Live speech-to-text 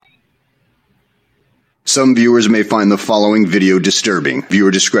Some viewers may find the following video disturbing.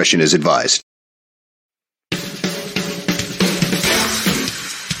 Viewer discretion is advised.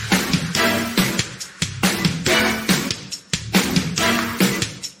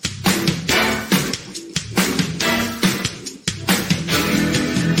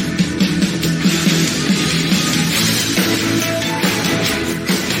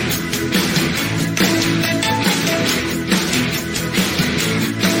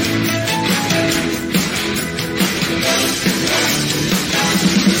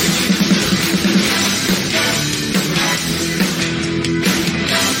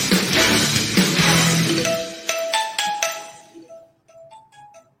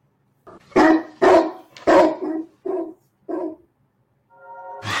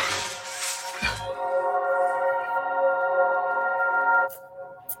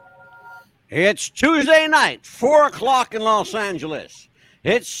 It's Tuesday night, 4 o'clock in Los Angeles.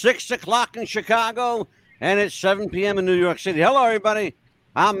 It's 6 o'clock in Chicago, and it's 7 p.m. in New York City. Hello, everybody.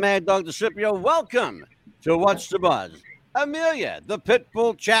 I'm Mad Dog DeCipio. Welcome to What's the Buzz? Amelia, the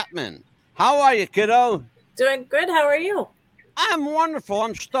Pitbull Chapman. How are you, kiddo? Doing good. How are you? I'm wonderful.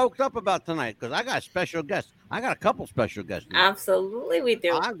 I'm stoked up about tonight because I got a special guest. I got a couple special guests tonight. Absolutely, we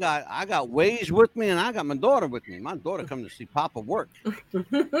do. I got Waze with me, and I got my daughter with me. My daughter comes to see Papa work.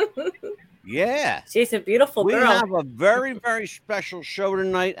 Yeah. She's a beautiful girl. We have a very, very special show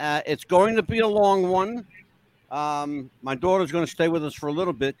tonight. It's going to be a long one. My daughter's going to stay with us for a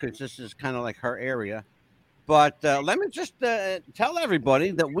little bit because this is kind of like her area. But let me just tell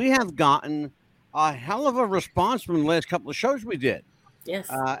everybody that we have gotten a hell of a response from the last couple of shows we did. Yes.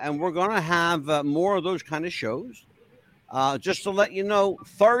 And we're going to have more of those kind of shows. Just to let you know,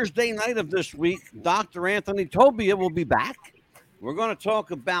 Thursday night of this week, Dr. Anthony Tobia will be back. We're going to talk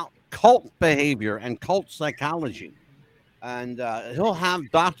about cult behavior and cult psychology. And he'll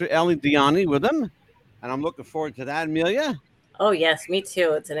have Dr. Ellie Diani with him. And I'm looking forward to that, Amelia. Oh, yes, me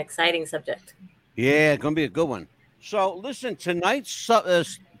too. It's an exciting subject. Yeah, it's going to be a good one. So, listen, tonight's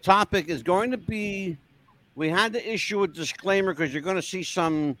topic is going to be, we had to issue a disclaimer because you're going to see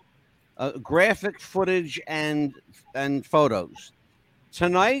some graphic footage and photos.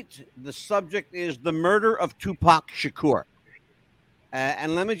 Tonight, the subject is the murder of Tupac Shakur.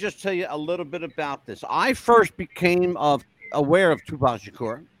 And let me just tell you a little bit about this. I first became aware of Tupac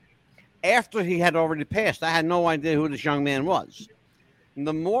Shakur after he had already passed. I had no idea who this young man was. And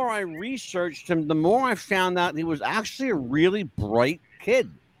the more I researched him, the more I found out he was actually a really bright kid.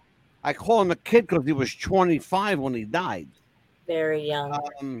 I call him a kid because he was 25 when he died. Very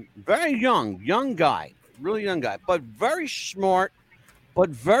young. Very young guy, really young guy, but very smart,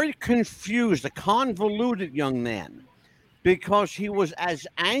 but very confused, a convoluted young man. Because he was as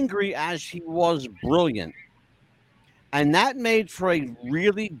angry as he was brilliant. And that made for a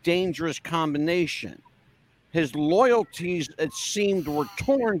really dangerous combination. His loyalties, it seemed, were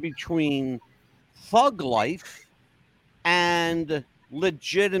torn between thug life and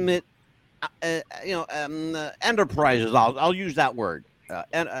legitimate, enterprises. I'll use that word.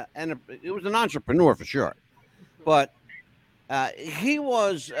 It was an entrepreneur for sure. But he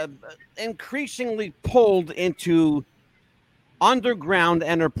was increasingly pulled into underground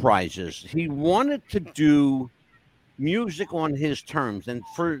enterprises. He wanted to do music on his terms, and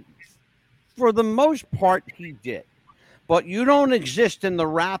for the most part, he did. But you don't exist in the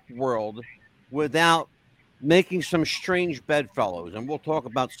rap world without making some strange bedfellows, and we'll talk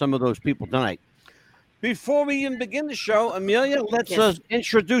about some of those people tonight. Before we even begin the show, Amelia, let's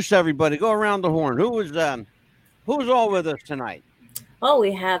introduce everybody. Go around the horn. Who's all with us tonight? Well,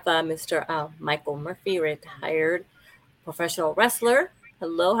 we have Mr. Michael Murphy, retired professional wrestler.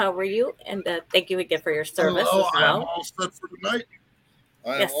 Hello, how are you? And thank you again for your service. Hello, as well. I'm all set for tonight.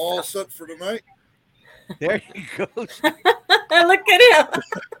 I am all set for tonight. There he goes. Look at him.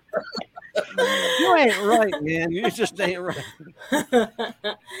 You ain't right, man. You just ain't right.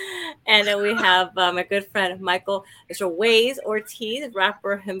 And then we have my good friend Michael, Mr. Waze Ortiz,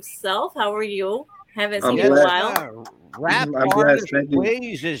 rapper himself. How are you? Haven't seen you in a while. Rap artist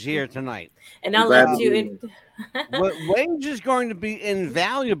Waze is here tonight. And I'll let you in. Waze is going to be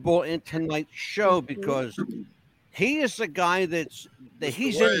invaluable in tonight's show because he is the guy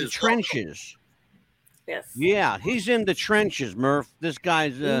he's in the trenches. Yes. Yeah, he's in the trenches, Murph. This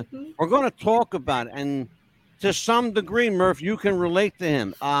guy's, we're going to talk about it. And to some degree, Murph, you can relate to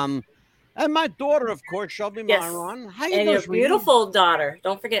him. And my daughter, of course, Shelby Myron. How you and doing, your beautiful daughter.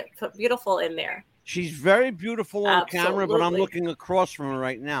 Don't forget, put beautiful in there. She's very beautiful on camera, but I'm looking across from her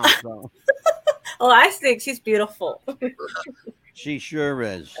right now. So. Oh, I think she's beautiful. She sure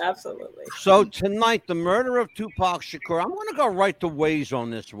is. Absolutely. So tonight, the murder of Tupac Shakur. I'm going to go right to Waze on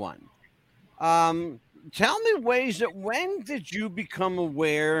this one. tell me ways that when did you become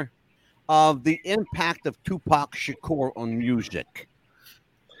aware of the impact of Tupac Shakur on music?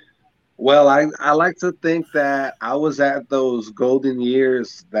 Well, I like to think that I was at those golden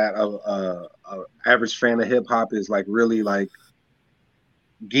years that a average fan of hip hop is like really like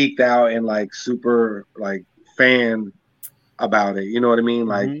geeked out and like super like fan about it. You know what I mean?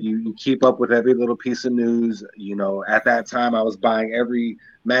 Like you keep up with every little piece of news. You know, at that time I was buying every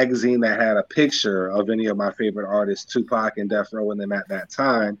magazine that had a picture of any of my favorite artists, Tupac and Death Row, and them at that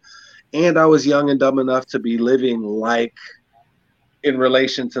time. And I was young and dumb enough to be living like in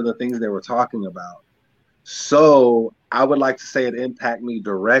relation to the things they were talking about. So I would like to say it impacted me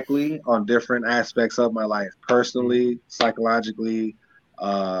directly on different aspects of my life, personally, psychologically,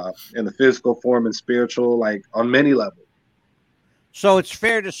 in the physical form and spiritual, like on many levels. So it's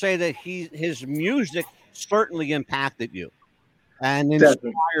fair to say that his music certainly impacted you and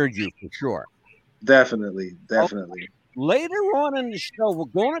inspired you for sure. Definitely. Okay. Later on in the show, we're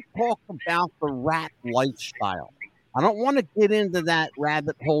going to talk about the rap lifestyle. I don't want to get into that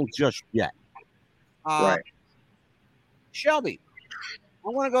rabbit hole just yet. Right. Shelby, I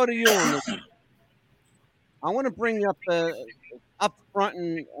want to go to you on this. I want to bring you up front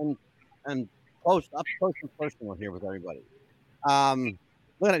and close and personal here with everybody.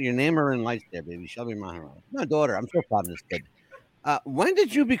 Look at your name her in lights there, baby. Shelby Maharaj. My daughter. I'm so proud of this kid. When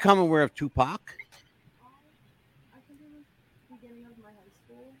did you become aware of Tupac? I think it was the beginning of my high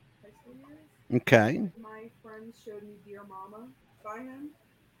school years. Okay. My friends showed me Dear Mama by him.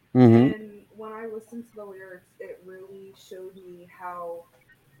 Mm-hmm. And when I listened to the lyrics, it really showed me how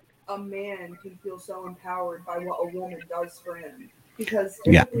a man can feel so empowered by what a woman does for him. Because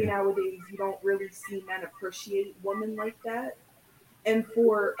typically nowadays, you don't really see men appreciate women like that. And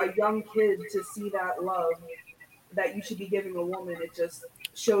for a young kid to see that love that you should be giving a woman, it just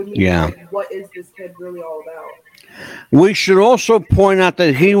showed me like, what is this kid really all about? We should also point out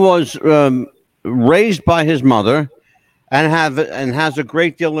that he was raised by his mother and has a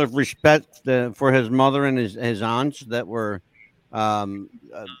great deal of respect for his mother and his aunts that were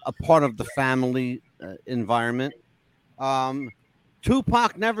a part of the family environment.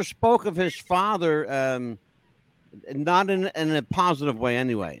 Tupac never spoke of his father, not in a positive way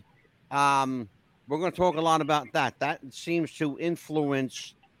anyway. We're going to talk a lot about that. That seems to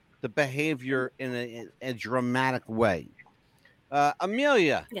influence the behavior in a dramatic way.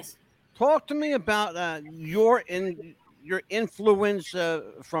 Amelia, yes, talk to me about your influence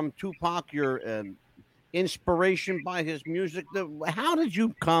from Tupac, your inspiration by his music. How did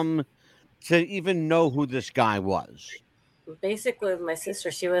you come to even know who this guy was? basically my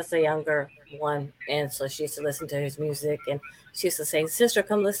sister, she was the younger one, and so she used to listen to his music, and she used to say, sister,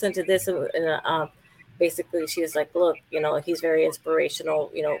 come listen to this. And basically she was like, look, he's very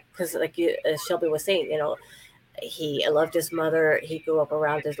inspirational, because like as Shelby was saying, he loved his mother, he grew up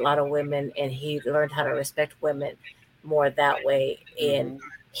around a lot of women, and he learned how to respect women more that way. And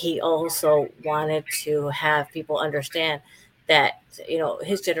he also wanted to have people understand that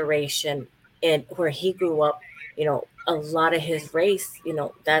his generation and where he grew up, a lot of his race,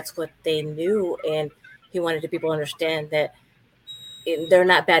 that's what they knew. And he wanted people to understand that they're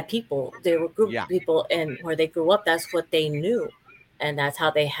not bad people. They were good people. And where they grew up, that's what they knew. And that's how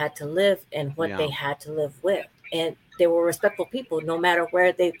they had to live and what they had to live with. And they were respectful people. No matter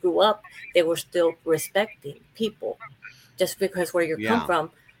where they grew up, they were still respecting people. Just because where you come from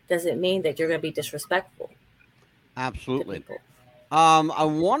doesn't mean that you're going to be disrespectful. Absolutely. I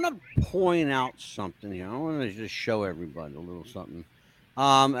want to point out something here. I want to just show everybody a little something.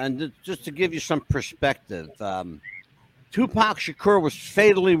 And just to give you some perspective, Tupac Shakur was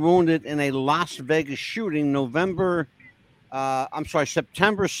fatally wounded in a Las Vegas shooting September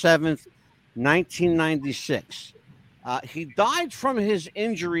 7th, 1996. He died from his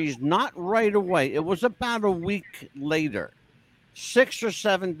injuries not right away. It was about a week later. 6 or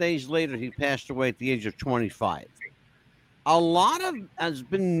 7 days later, he passed away at the age of 25. A lot has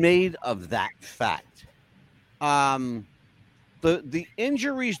been made of that fact. The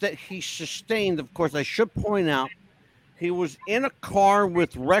injuries that he sustained, of course, I should point out, he was in a car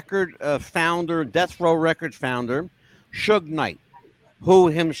with Death Row record founder, Suge Knight, who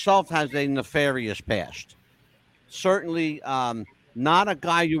himself has a nefarious past. Certainly not a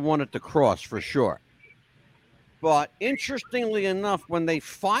guy you wanted to cross for sure. But interestingly enough, when they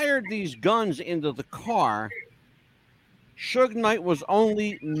fired these guns into the car, Suge Knight was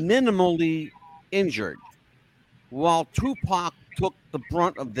only minimally injured, while Tupac took the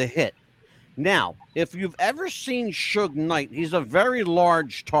brunt of the hit. Now, if you've ever seen Suge Knight, he's a very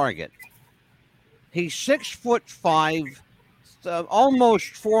large target. He's 6'5", almost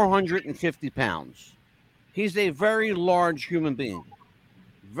 450 pounds. He's a very large human being,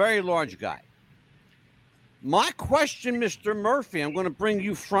 very large guy. My question, Mr. Murphy, I'm going to bring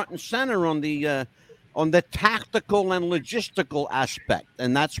you front and center on the tactical and logistical aspect,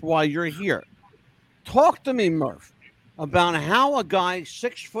 and that's why you're here. Talk to me, Murph, about how a guy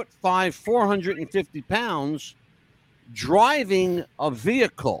 6'5", 450 pounds, driving a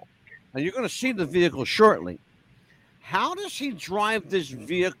vehicle, and you're going to see the vehicle shortly. How does he drive this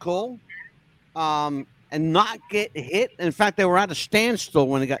vehicle and not get hit? In fact, they were at a standstill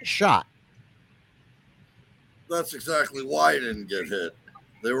when he got shot. That's exactly why he didn't get hit.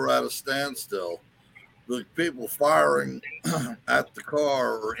 They were at a standstill. The people firing at the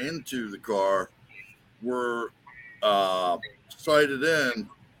car or into the car were sighted in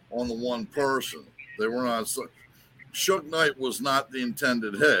on the one person. They were not. Suge Knight was not the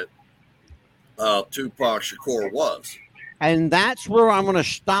intended hit. Tupac Shakur was. And that's where I'm going to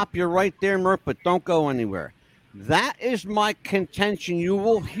stop you right there, Murph, but don't go anywhere. That is my contention. You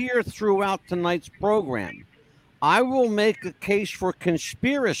will hear throughout tonight's program. I will make a case for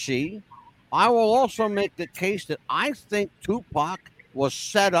conspiracy. I will also make the case that I think Tupac was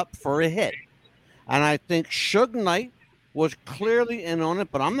set up for a hit. And I think Suge Knight was clearly in on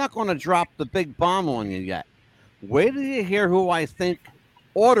it, but I'm not going to drop the big bomb on you yet. Wait till you hear who I think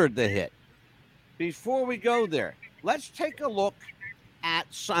ordered the hit. Before we go there, let's take a look at,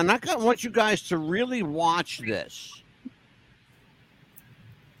 and I want you guys to really watch this.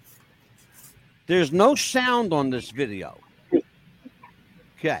 There's no sound on this video.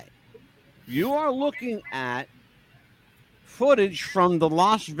 Okay. You are looking at footage from the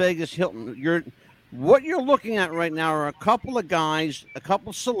Las Vegas Hilton. What you're looking at right now are a couple of guys, a couple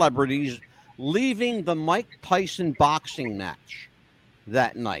of celebrities leaving the Mike Tyson boxing match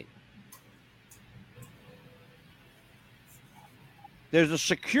that night. There's a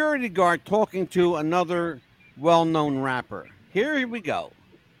security guard talking to another well-known rapper. Here we go.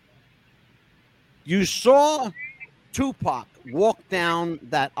 You saw Tupac walk down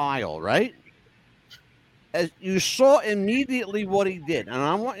that aisle, right? As you saw immediately what he did, and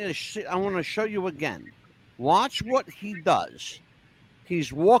I want to show you again. Watch what he does.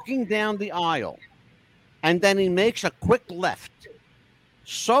 He's walking down the aisle, and then he makes a quick left.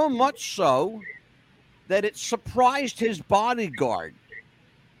 So much so that it surprised his bodyguard.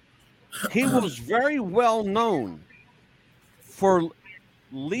 He was very well known for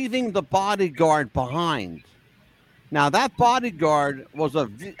leaving the bodyguard behind. Now, that bodyguard was a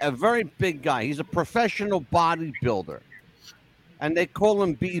very big guy. He's a professional bodybuilder, and they call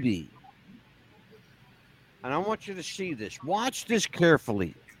him BB. And I want you to see this. Watch this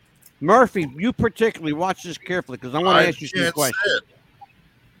carefully. Murphy, you particularly watch this carefully because I want to ask you some questions.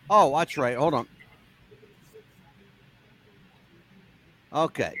 Oh, that's right. Hold on.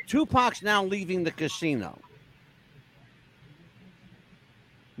 Okay. Tupac's now leaving the casino.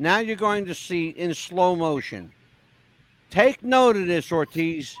 Now you're going to see in slow motion. Take note of this,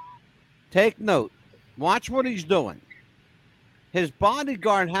 Ortiz. Take note. Watch what he's doing. His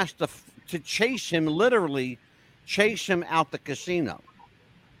bodyguard has to chase him, literally chase him out the casino.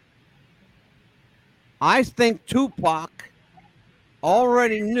 I think Tupac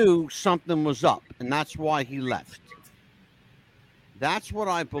already knew something was up, and that's why he left. That's what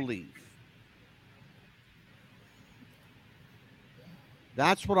I believe.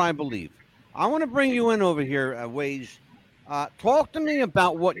 That's what I believe. I want to bring you in over here, Waze. Talk to me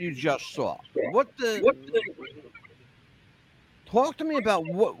about what you just saw. Talk to me about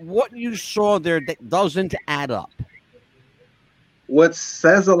what you saw there that doesn't add up. What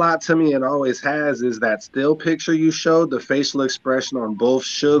says a lot to me and always has is that still picture you showed, the facial expression on both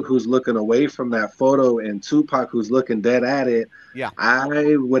Suge, who's looking away from that photo, and Tupac, who's looking dead at it. Yeah.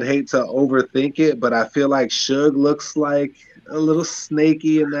 I would hate to overthink it, but I feel like Suge looks like a little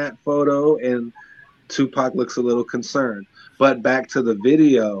snaky in that photo, and Tupac looks a little concerned. But back to the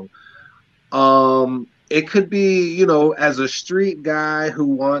video, it could be, you know, as a street guy who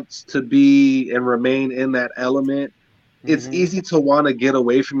wants to be and remain in that element, it's easy to want to get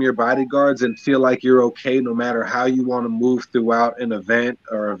away from your bodyguards and feel like you're okay no matter how you want to move throughout an event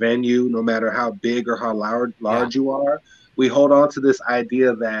or a venue, no matter how big or how large you are. We hold on to this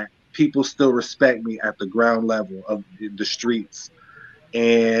idea that people still respect me at the ground level of the streets.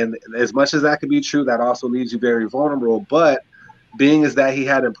 And as much as that could be true, that also leaves you very vulnerable. But being as that he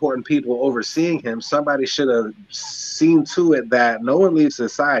had important people overseeing him, somebody should have seen to it that no one leaves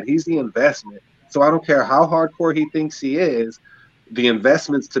his side. He's the investment. So I don't care how hardcore he thinks he is, the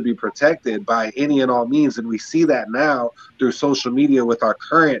investment's to be protected by any and all means. And we see that now through social media with our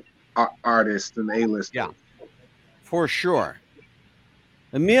current artists and A-listers. Yeah, for sure.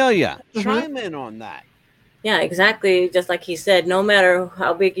 Amelia, chime in on that. Yeah, exactly. Just like he said, no matter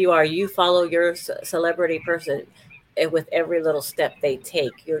how big you are, you follow your celebrity person with every little step they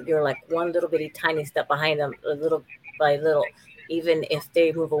take. You're like one little bitty tiny step behind them, little by little. Even if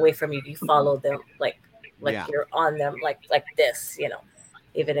they move away from you, you follow them like Yeah. you're on them, like this.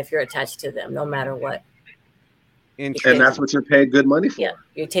 Even if you're attached to them, no matter what. You And take, that's Interesting. what you're paid good money yeah, for.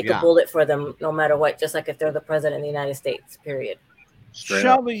 you take a Yeah. bullet for them, no matter what. Just like if they're the president of the United States. Period. Straight up.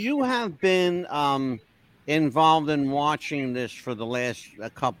 Shelby, you have been involved in watching this for the last a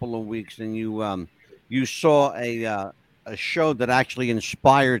couple of weeks, and you saw a show that actually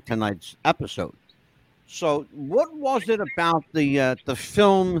inspired tonight's episode. So, what was it about the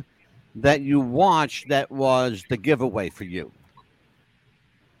film that you watched that was the giveaway for you?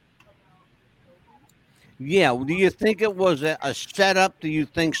 Yeah. Do you think it was a setup? Do you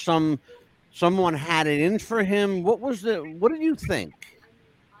think someone had it in for him? What did you think?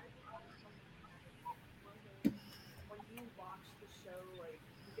 When you watch the show, like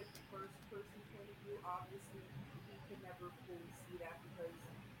you get the first person point of view. Obviously, he could never fully see that because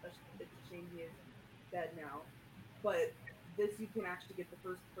it's a shame he is dead now. But this, you can actually get the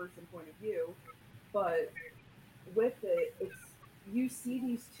first person point of view. But with it, it's you see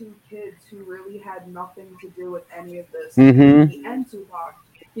these two kids who really had nothing to do with any of this, Mm-hmm. Biggie and Tupac,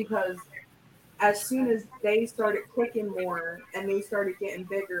 because as soon as they started clicking more and they started getting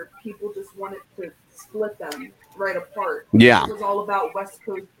bigger, people just wanted to split them right apart. Yeah. It was all about West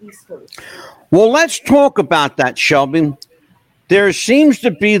Coast, East Coast. Well, let's talk about that, Shelby. There seems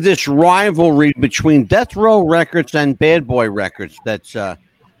to be this rivalry between Death Row Records and Bad Boy Records that's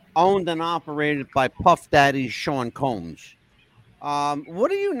owned and operated by Puff Daddy Sean Combs.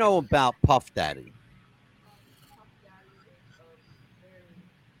 What do you know about Puff Daddy? Puff Daddy is a very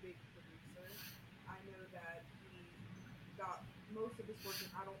big producer. I know that he got most of his work, and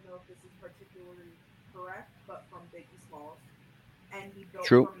I don't know if this is particularly correct, but from Biggie Smalls, and he built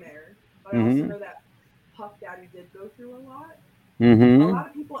True. from there. But I also Mm-hmm. know that Puff Daddy did go through a lot. A Mm-hmm. lot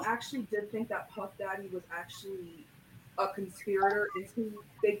of people actually did think that Puff Daddy was actually a conspirator into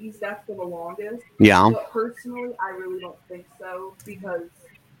Biggie's death for the longest. Yeah. But personally, I really don't think so because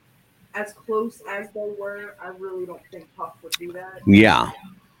as close as they were, I really don't think Puff would do that. Yeah.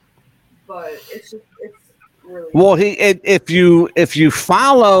 But it's really Well, if you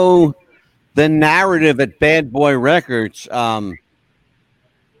follow the narrative at Bad Boy Records,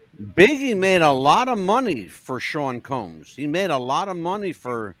 Biggie made a lot of money for Sean Combs. He made a lot of money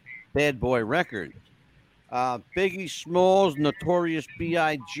for Bad Boy Records. Biggie Smalls, Notorious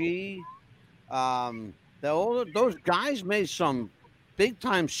B.I.G. Those guys made some big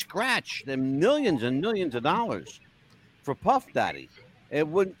time scratch, and millions of dollars for Puff Daddy. It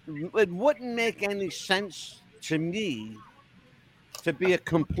wouldn't make any sense to me to be a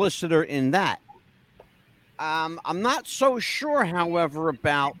compliciter in that. I'm not so sure, however,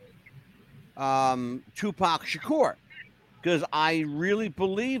 about Tupac Shakur, because I really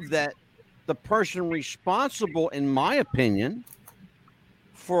believe that the person responsible, in my opinion,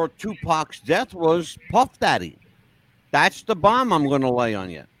 for Tupac's death was Puff Daddy. That's the bomb I'm going to lay on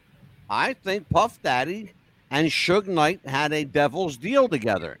you. I think Puff Daddy and Suge Knight had a devil's deal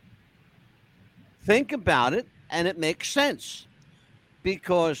together. Think about it, and it makes sense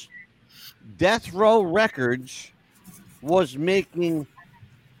because Death Row Records was making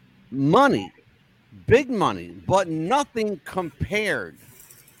money, big money, but nothing compared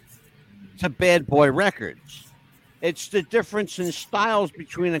to Bad Boy Records. It's the difference in styles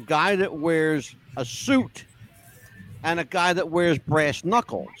between a guy that wears a suit and a guy that wears brass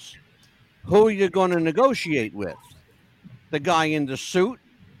knuckles. Who are you going to negotiate with? The guy in the suit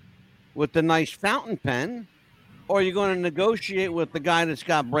with the nice fountain pen, or are you going to negotiate with the guy that's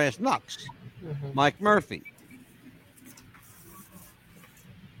got brass knucks, Mm-hmm. Mike Murphy?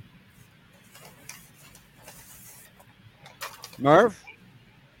 Murph?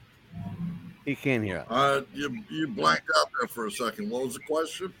 He can't hear us. You blanked out there for a second. What was the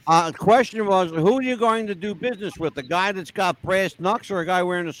question? The question was, who are you going to do business with? The guy that's got brass knucks or a guy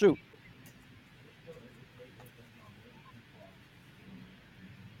wearing a suit?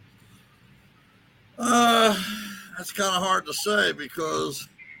 That's kind of hard to say because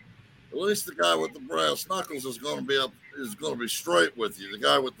at least the guy with the brass knuckles is going to be straight with you. The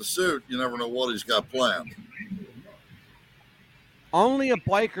guy with the suit, you never know what he's got planned. Only a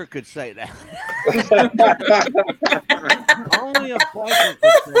biker could say that. Only a biker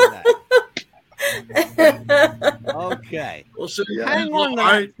could say that. Okay. Well, see, Hang on to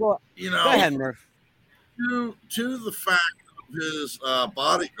that thought. you Go know, ahead, Murph. to the fact of his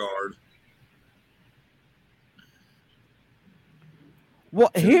bodyguard. Well,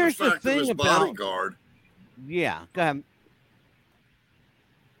 to here's the the fact of his thing about bodyguard Yeah, go ahead.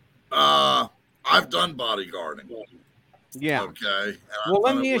 I've done bodyguarding. Yeah. Okay. Well,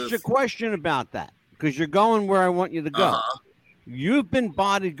 let me ask you a question about that, because you're going where I want you to go. You've been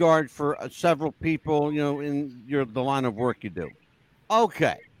bodyguard for several people, in the line of work you do.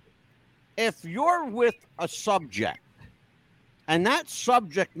 Okay. If you're with a subject and that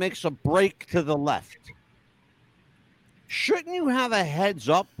subject makes a break to the left, shouldn't you have a heads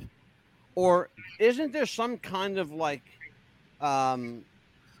up? Or isn't there some kind of like, I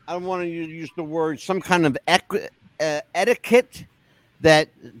don't want to use the word, some kind of etiquette that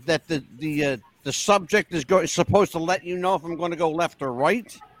the subject is supposed to let you know if I'm going to go left or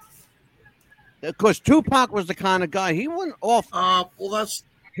right? Because Tupac was the kind of guy, he went off.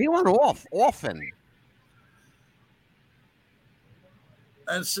 He went off often.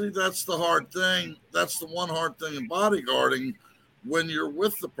 And see, that's the hard thing. That's the one hard thing in bodyguarding. When you're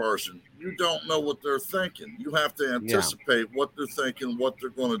with the person, you don't know what they're thinking. You have to anticipate what they're thinking, what they're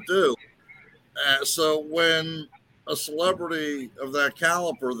going to do. So when a celebrity of that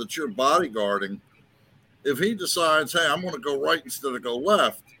caliber that you're bodyguarding, if he decides, hey, I'm going to go right instead of go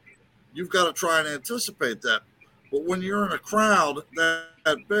left, you've got to try and anticipate that. But when you're in a crowd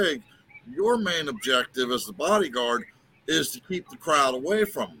that big, your main objective as the bodyguard is to keep the crowd away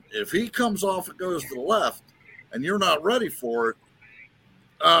from him. If he comes off and goes to the left and you're not ready for it,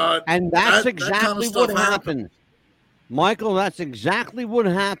 and that's exactly what happened. Michael, that's exactly what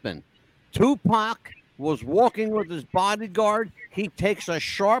happened. Tupac was walking with his bodyguard. He takes a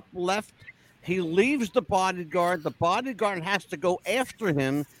sharp left. He leaves the bodyguard. The bodyguard has to go after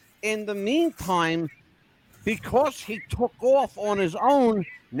him. In the meantime, because he took off on his own,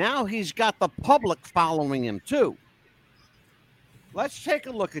 now he's got the public following him too. Let's take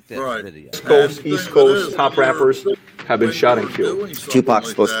a look at this video. East Coast top rappers have been shot and killed. Tupac's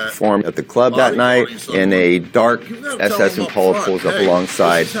supposed to perform at the club that night, and a dark SS Impulse pulls up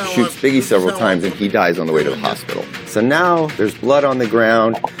alongside, shoots Biggie several times, and he dies on the way to the hospital. So now there's blood on the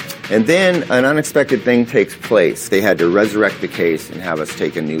ground, and then an unexpected thing takes place. They had to resurrect the case and have us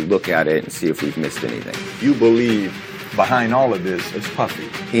take a new look at it and see if we've missed anything. You believe behind all of this is Puffy.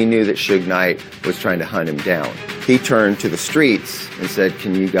 He knew that Suge Knight was trying to hunt him down. He turned to the streets and said,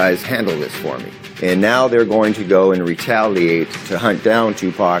 can you guys handle this for me? And now they're going to go and retaliate to hunt down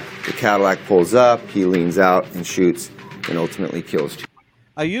Tupac. The Cadillac pulls up, he leans out and shoots and ultimately kills Tupac.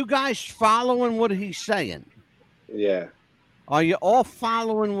 Are you guys following what he's saying? Yeah. Are you all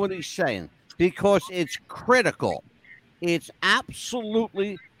following what he's saying? Because it's critical. It's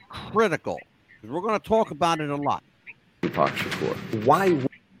absolutely critical. We're going to talk about it a lot. Tupac Shakur. Why?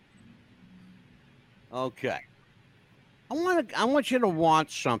 Okay. I want you to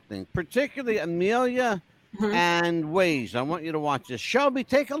watch something, particularly Amelia and Waze. I want you to watch this. Shelby,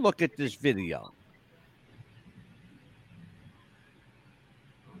 take a look at this video.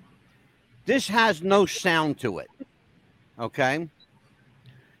 This has no sound to it. Okay?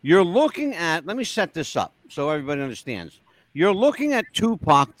 You're looking at, let me set this up so everybody understands. You're looking at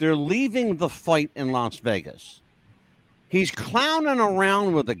Tupac. They're leaving the fight in Las Vegas. He's clowning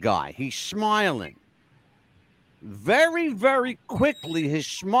around with the guy. He's smiling. Very, very quickly, his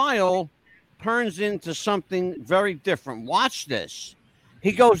smile turns into something very different. Watch this.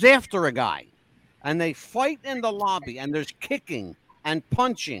 He goes after a guy, and they fight in the lobby, and there's kicking and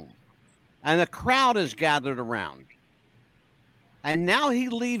punching, and the crowd is gathered around. And now he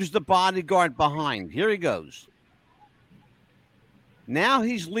leaves the bodyguard behind. Here he goes. Now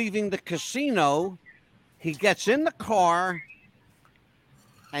he's leaving the casino. He gets in the car,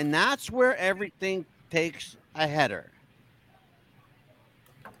 and that's where everything takes a header.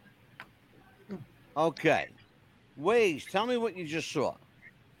 Okay. Waze, tell me what you just saw.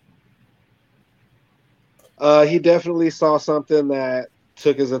 He definitely saw something that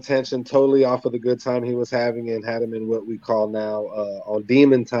took his attention totally off of the good time he was having and had him in what we call now on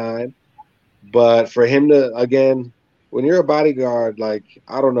demon time. But for him to, again, when you're a bodyguard, like,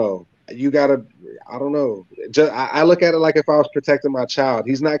 I don't know, you gotta, I don't know. I look at it like if I was protecting my child.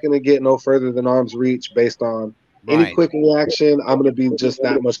 He's not going to get no further than arm's reach based on any quick reaction. I'm going to be just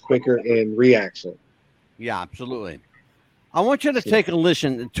that much quicker in reaction. Yeah, absolutely. I want you to take a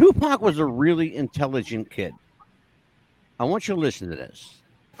listen. Tupac was a really intelligent kid. I want you to listen to this.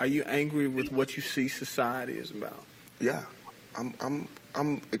 Are you angry with what you see society is about? Yeah,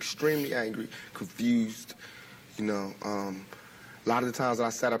 I'm extremely angry, confused. You know, a lot of the times that I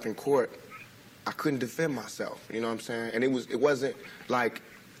sat up in court, I couldn't defend myself. You know what I'm saying? And it wasn't like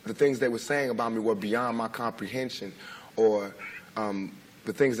the things they were saying about me were beyond my comprehension, or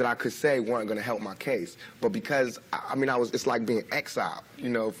the things that I could say weren't going to help my case. But because, I mean, it's like being exiled, you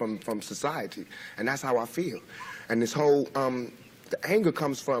know, from society. And that's how I feel. And this whole, the anger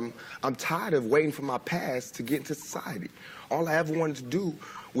comes from, I'm tired of waiting for my past to get into society. All I ever wanted to do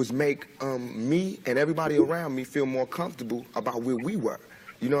was make me and everybody around me feel more comfortable about where we were.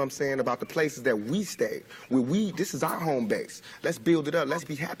 You know what I'm saying? About the places that we stayed. This is our home base. Let's build it up. Let's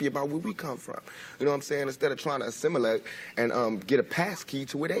be happy about where we come from. You know what I'm saying? Instead of trying to assimilate and get a pass key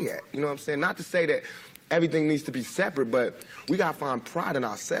to where they at. You know what I'm saying? Not to say that everything needs to be separate, but we got to find pride in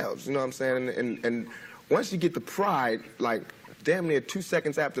ourselves. You know what I'm saying? And once you get the pride, like damn near 2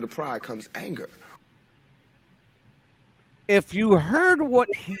 seconds after the pride comes anger. If you heard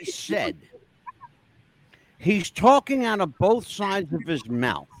what he said, he's talking out of both sides of his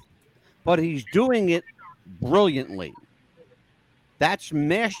mouth, but he's doing it brilliantly. That's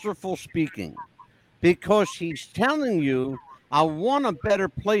masterful speaking, because he's telling you, I want a better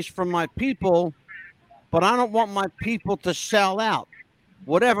place for my people, but I don't want my people to sell out.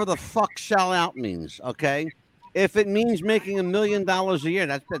 Whatever the fuck sell out means, okay? If it means making $1 million a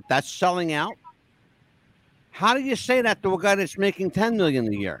year, that's selling out. How do you say that to a guy that's making $10 million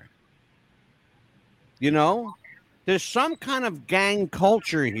a year? You know, there's some kind of gang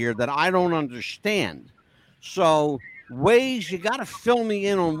culture here that I don't understand. So, Waze, you got to fill me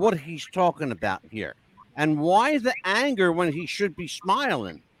in on what he's talking about here. And why the anger when he should be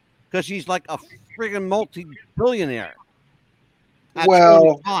smiling? Because he's like a friggin' multi-billionaire.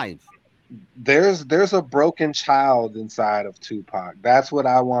 Well, 25. There's a broken child inside of Tupac. That's what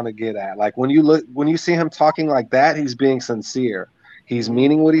I want to get at. Like when you see him talking like that, he's being sincere. He's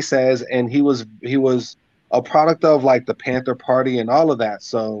meaning what he says, and he was a product of like the Panther Party and all of that.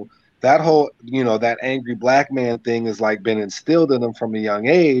 So that whole, you know, that angry black man thing has like been instilled in him from a young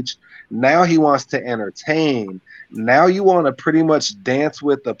age. Now he wants to entertain. Now you want to pretty much dance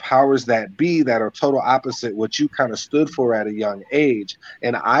with the powers that be that are total opposite what you kind of stood for at a young age.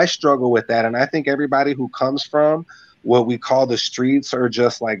 And I struggle with that. And I think everybody who comes from what we call the streets or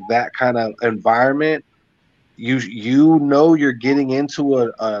just like that kind of environment, you know you're getting into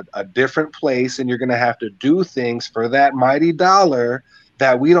a different place, and you're going to have to do things for that mighty dollar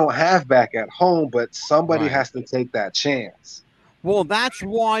that we don't have back at home, but somebody has to take that chance. Well, that's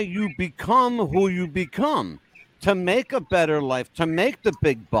why you become who you become, to make a better life, to make the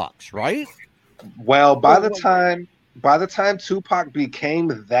big bucks, right? Well, by the time Tupac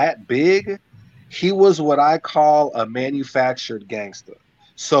became that big, he was what I call a manufactured gangster.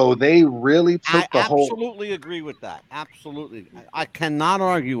 So they really took the whole... I absolutely agree with that. Absolutely. I cannot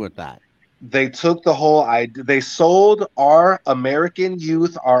argue with that. They took the whole idea. They sold our American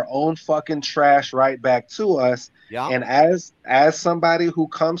youth our own fucking trash right back to us. Yeah. And as somebody who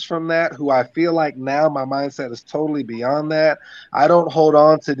comes from that, who I feel like now my mindset is totally beyond that, I don't hold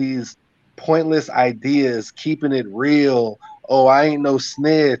on to these pointless ideas, keeping it real. Oh, I ain't no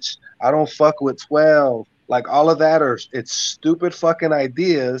snitch. I don't fuck with 12. Like all of that it's stupid fucking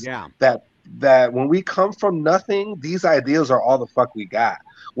ideas. Yeah. That when we come from nothing, these ideas are all the fuck we got.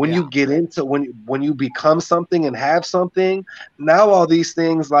 When you get into when you become something and have something, now all these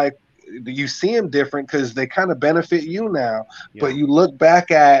things, like you see them different because they kind of benefit you now. Yeah. But you look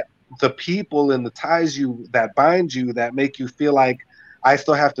back at the people and the ties that bind you, that make you feel like I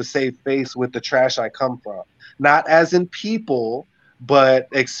still have to save face with the trash I come from. Not as in people, but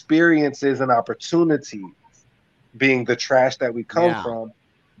experiences and opportunities being the trash that we come from.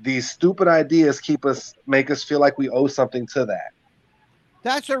 These stupid ideas make us feel like we owe something to that.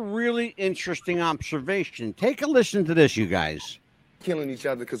 That's a really interesting observation. Take a listen to this, you guys. Killing each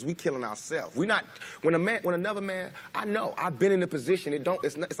other because we killing ourselves. We're not when another man. I know I've been in a position.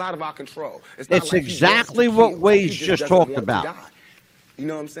 It's out of our control. It's exactly what Waze just talked about. You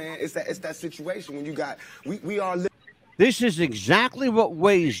know what I'm saying? It's that situation when you got we are. This is exactly what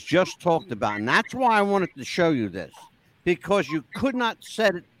Waze just talked about, and that's why I wanted to show you this, because you could not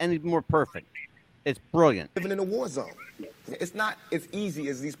said it any more perfect. It's brilliant. Living in a war zone. It's not as easy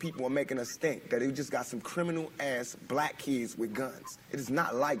as these people are making us think, that they just got some criminal ass black kids with guns. It is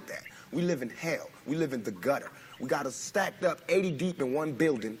not like that. We live in hell. We live in the gutter. We got us stacked up 80 deep in one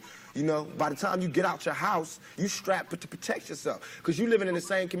building. You know, by the time you get out your house, you strapped to protect yourself. Because you living in the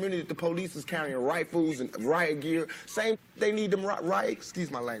same community that the police is carrying rifles and riot gear. Same, they need them riot,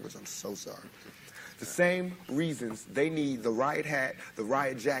 excuse my language, I'm so sorry. The same reasons they need the riot hat, the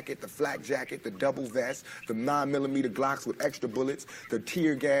riot jacket, the flak jacket, the double vest, the 9mm Glocks with extra bullets, the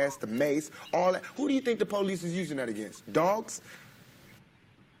tear gas, the mace, all that. Who do you think the police is using that against? Dogs?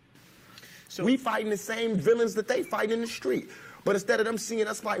 So we fighting the same villains that they fight in the street. But instead of them seeing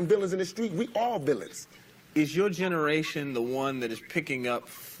us fighting villains in the street, we all villains. is your generation the one that is picking up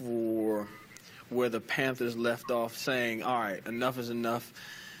for where the Panthers left off, saying, all right, enough is enough?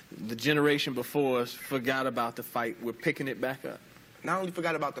 The generation before us forgot about the fight. We're picking it back up. Not only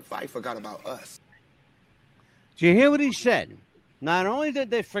forgot about the fight, forgot about us. Do you hear what he said? Not only did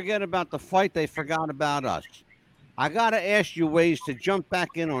they forget about the fight, they forgot about us. I got to ask you ways to jump back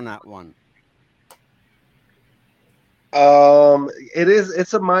in on that one.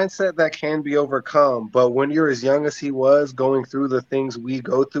 It's a mindset that can be overcome, but when you're as young as he was, going through the things we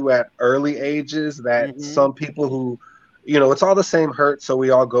go through at early ages, that some people who, it's all the same hurt, so we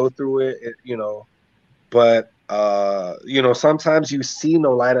all go through it, but sometimes you see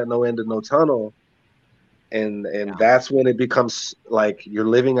no light at no end of no tunnel, and that's when it becomes like you're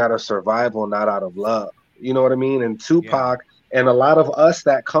living out of survival, not out of love. You know what I mean? And Tupac and a lot of us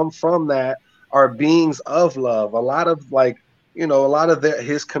that come from that are beings of love. A lot of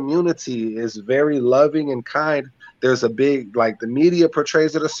his community is very loving and kind. There's a big, like, the media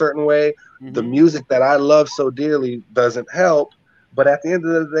portrays it a certain way. The music that I love so dearly doesn't help. But at the end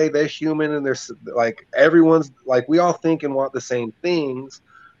of the day, they're human, and there's like everyone's like, we all think and want the same things.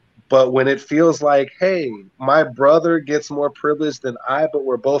 But when it feels like, hey, my brother gets more privilege than I, but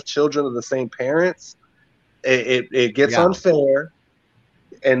we're both children of the same parents, it gets unfair.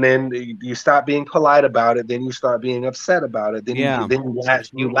 And then you stop being polite about it. Then you start being upset about it. Then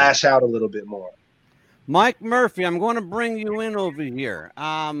you lash out a little bit more. Mike Murphy, I'm going to bring you in over here.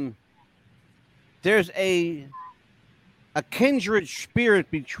 There's a kindred spirit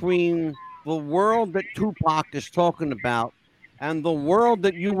between the world that Tupac is talking about and the world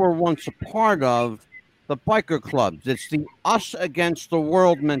that you were once a part of, the biker clubs. It's the us against the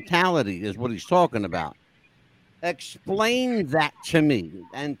world mentality is what he's talking about. Explain that to me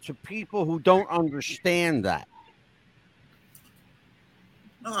and to people who don't understand that.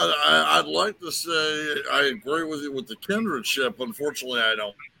 No, I'd like to say I agree with you with the kindredship. Unfortunately, I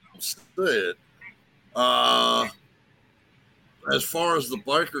don't see it. As far as the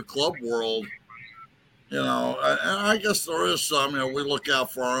biker club world, I guess there is some. We look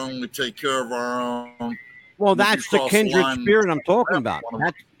out for our own, we take care of our own. Well, that's the kindred spirit I'm talking about.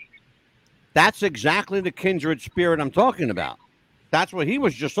 That's exactly the kindred spirit I'm talking about. That's what he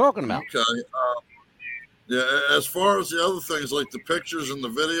was just talking about. Okay. As far as the other things, like the pictures and the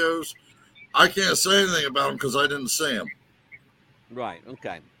videos, I can't say anything about them because I didn't see them. Right.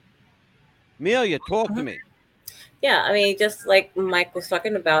 Okay. Amelia, talk to me. Yeah, I mean, just like Mike was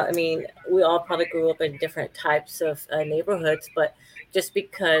talking about, I mean, we all probably grew up in different types of neighborhoods, but just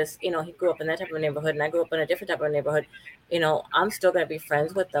because, he grew up in that type of neighborhood and I grew up in a different type of neighborhood, I'm still going to be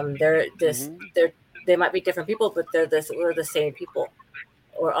friends with them. They might be different people, but we're the same people.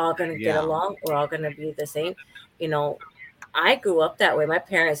 We're all going to get along. We're all going to be the same. I grew up that way. My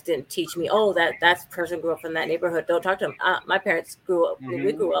parents didn't teach me, that person grew up in that neighborhood, don't talk to them. My parents grew up,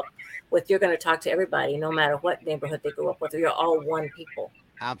 we grew up with, you're going to talk to everybody, no matter what neighborhood they grew up with. You're all one people.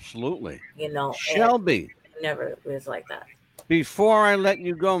 Absolutely. Shelby. Never was like that. Before I let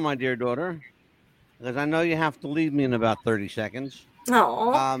you go, my dear daughter, because I know you have to leave me in about 30 seconds.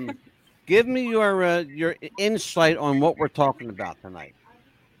 Oh. Give me your insight on what we're talking about tonight.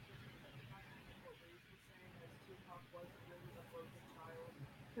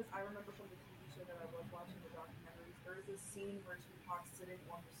 Because I remember from the TV show that I was watching, the documentaries, there is a scene where Tupac's sitting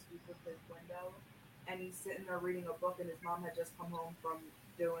on the stoop of his window, and he's sitting there reading a book, and his mom had just come home from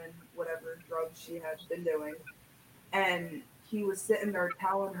doing whatever drugs she had been doing, and he was sitting there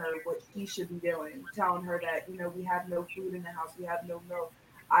telling her what he should be doing, telling her that, we have no food in the house, we have no milk.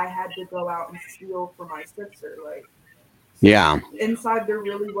 I had to go out and steal for my sister. Inside there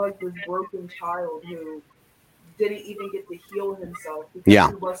really was this broken child who didn't even get to heal himself because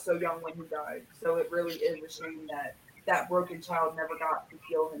he was so young when he died. So it really is a shame that broken child never got to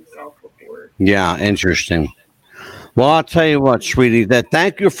heal himself before. Yeah, interesting. Well, I'll tell you what, sweetie,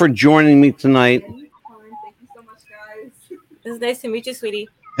 thank you for joining me tonight. Thank you so much, guys. It was nice to meet you, sweetie.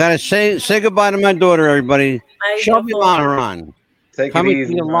 Gotta say goodbye to my daughter, everybody. Shelby Monteron. Coming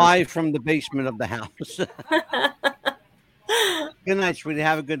to you live from the basement of the house. Good night, sweetie.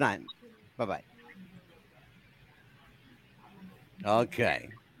 Have a good night. Bye-bye. Okay.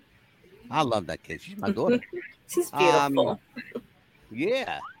 I love that kid. She's my daughter. She's beautiful.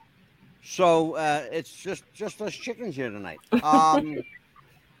 Yeah. So it's just us chickens here tonight.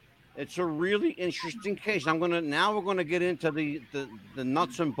 It's a really interesting case. We're gonna get into the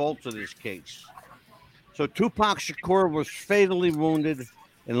nuts and bolts of this case. So Tupac Shakur was fatally wounded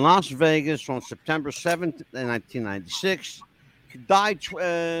in Las Vegas on September 7th, 1996. He died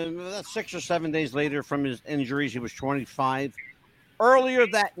 6 or 7 days later from his injuries. He was 25. Earlier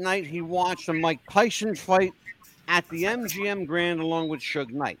that night, he watched a Mike Tyson fight at the MGM Grand along with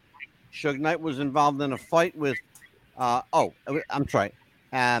Suge Knight. Suge Knight was involved in a fight with, with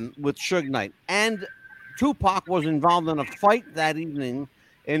Suge Knight. And Tupac was involved in a fight that evening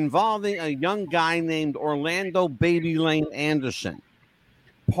involving a young guy named Orlando Baby Lane Anderson,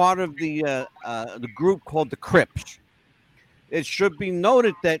 part of the group called the Crips. It should be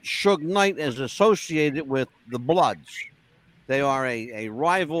noted that Suge Knight is associated with the Bloods. They are a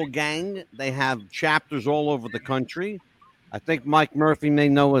rival gang. They have chapters all over the country. I think Mike Murphy may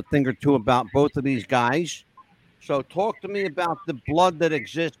know a thing or two about both of these guys. So talk to me about the blood that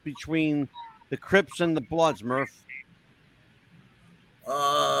exists between the Crips and the Bloods, Murph.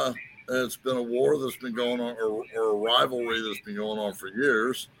 It's been a war that's been going on, or a rivalry that's been going on for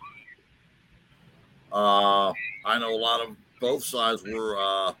years. I know a lot of both sides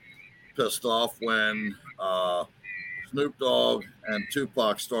were pissed off when Snoop Dogg and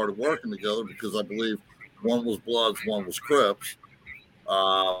Tupac started working together, because I believe one was Bloods, one was Crips.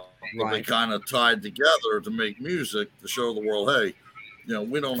 But they kind of tied together to make music to show the world, hey,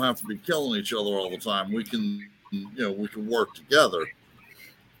 we don't have to be killing each other all the time. We can, we can work together.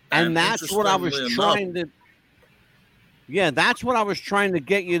 And that's what I was trying to. Yeah, that's what I was trying to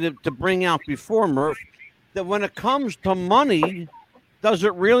get you to bring out before, Murph. That when it comes to money, does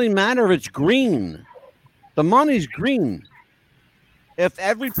it really matter if it's green? The money's green. If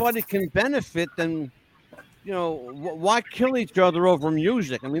everybody can benefit, then, why kill each other over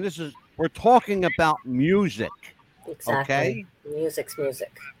music? I mean, we're talking about music. Exactly. Okay? Music's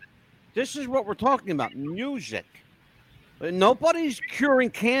music. This is what we're talking about, music. Nobody's curing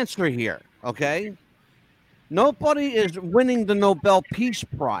cancer here, okay? Nobody is winning the Nobel Peace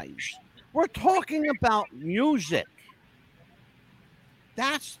Prize. We're talking about music.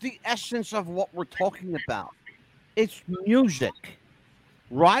 That's the essence of what we're talking about. It's music.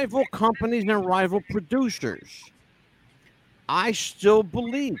 Rival companies and rival producers. I still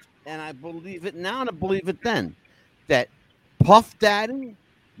believe, and I believe it now and I believe it then, that Puff Daddy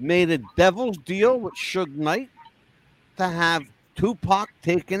made a devil's deal with Suge Knight to have Tupac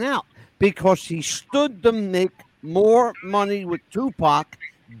taken out, because he stood to make more money with Tupac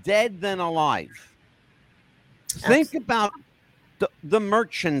dead than alive. Think about the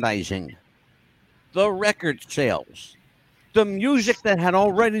merchandising, the record sales, the music that had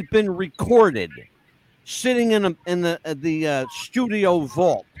already been recorded, sitting in the studio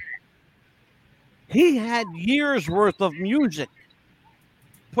vault. He had years worth of music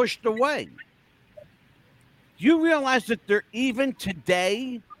pushed away. Do you realize that they're even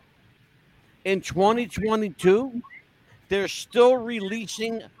today in 2022, they're still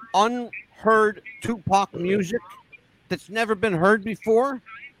releasing unheard Tupac music that's never been heard before?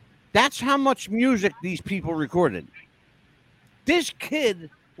 That's how much music these people recorded. This kid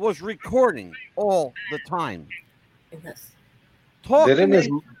was recording all the time. Yes. Talk to me.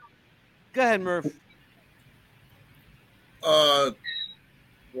 Go ahead, Murph. Well,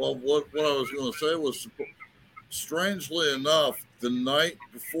 what I was going to say was, strangely enough, the night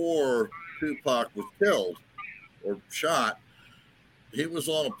before Tupac was killed or shot, he was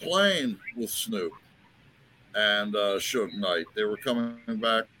on a plane with Snoop and Suge Knight. They were coming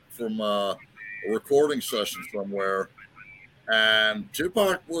back from a recording session somewhere, and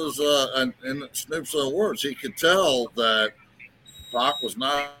Tupac was, in Snoop's own words, he could tell that Pac was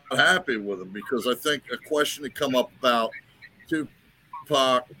not happy with him, because I think a question had come up about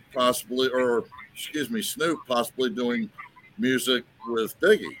Tupac possibly, Snoop possibly doing music with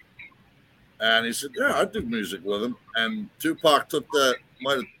Biggie. And he said, yeah, I do music with him. And Tupac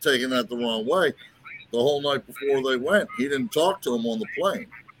might have taken that the wrong way. The whole night before they went, he didn't talk to him on the plane.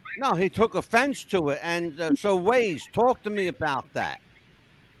 No, he took offense to it. And so, Waze, talk to me about that.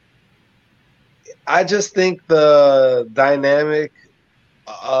 I just think the dynamic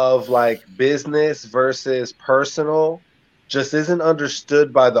of like business versus personal just isn't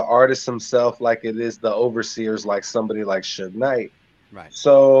understood by the artist himself like it is the overseers, like somebody like Suge Knight. Right.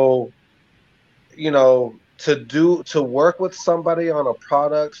 So, to work with somebody on a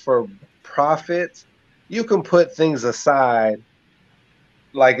product for profit, you can put things aside.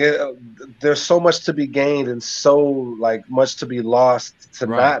 Like there's so much to be gained and so like much to be lost to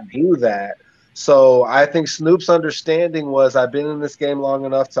not do that. So I think Snoop's understanding was, I've been in this game long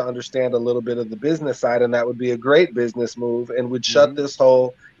enough to understand a little bit of the business side, and that would be a great business move and would shut this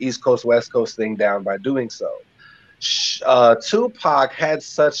whole East Coast, West Coast thing down by doing so. Tupac had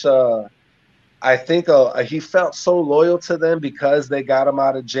such he felt so loyal to them because they got him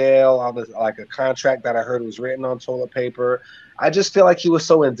out of jail on like a contract that I heard was written on toilet paper. I just feel like he was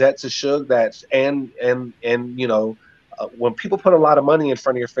so in debt to Suge that, and when people put a lot of money in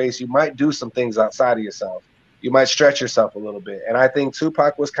front of your face, you might do some things outside of yourself. You might stretch yourself a little bit. And I think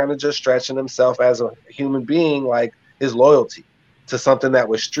Tupac was kind of just stretching himself as a human being, like his loyalty to something that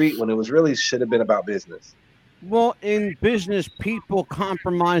was street when it was really should have been about business. Well, in business, people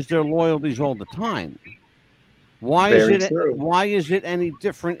compromise their loyalties all the time. Why is it any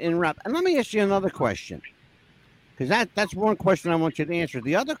different in rap? And let me ask you another question, because that's one question I want you to answer.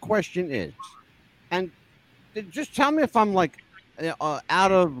 The other question is, and just tell me if I'm like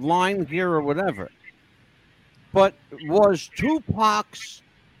out of line here or whatever, but was Tupac's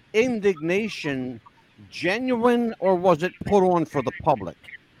indignation genuine, or was it put on for the public?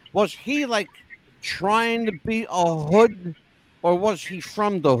 Was he like trying to be a hood, or was he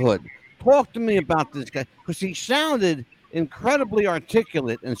from the hood? Talk to me about this guy, because he sounded incredibly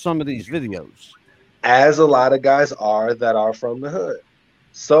articulate in some of these videos. As a lot of guys are that are from the hood.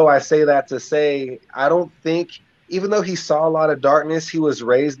 So I say that to say, I don't think, even though he saw a lot of darkness, he was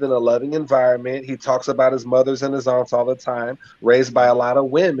raised in a loving environment. He talks about his mothers and his aunts all the time, raised by a lot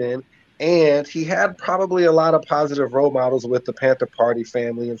of women. And he had probably a lot of positive role models with the Panther Party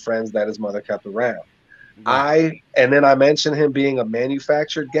family and friends that his mother kept around. Right. And then I mentioned him being a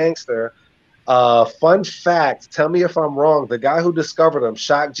manufactured gangster. Fun fact, tell me if I'm wrong. The guy who discovered him,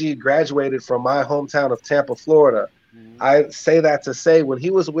 Shock G, graduated from my hometown of Tampa, Florida. I say that to say when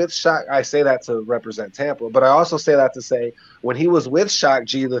he was with Shock, I say that to represent Tampa, but I also say that to say when he was with Shock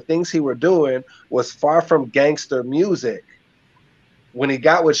G, the things he were doing was far from gangster music. When he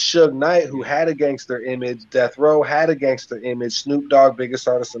got with Suge Knight, who had a gangster image, Death Row had a gangster image, Snoop Dogg, biggest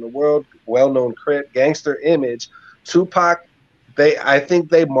artist in the world, well-known Crip, gangster image. Tupac, I think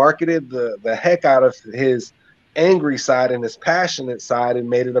they marketed the heck out of his angry side and his passionate side and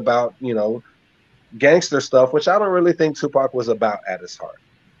made it about, gangster stuff, which I don't really think Tupac was about at his heart.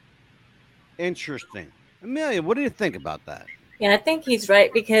 Interesting. Amelia, what do you think about that? Yeah, I think he's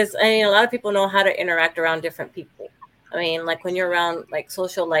right, because a lot of people know how to interact around different people. I mean, like when you're around like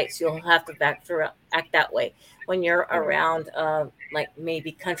socialites, you'll have to act that way. When you're around like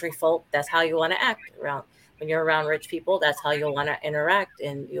maybe country folk, that's how you want to act around. When you're around rich people, that's how you'll want to interact,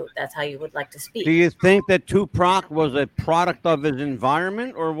 and that's how you would like to speak. Do you think that Tupac was a product of his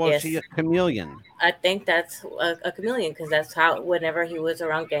environment, or was he a chameleon? I think that's a chameleon, because that's how, whenever he was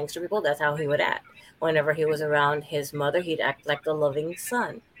around gangster people, that's how he would act. Whenever he was around his mother, he'd act like the loving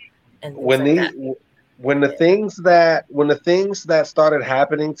son. And when the things that started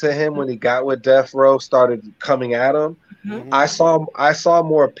happening to him when he got with Death Row started coming at him, I saw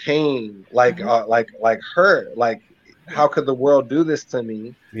more pain, like hurt, like how could the world do this to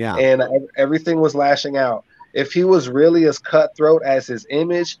me? Yeah, and everything was lashing out. If he was really as cutthroat as his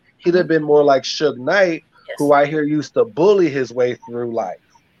image, he'd have been more like Suge Knight, who I hear used to bully his way through life.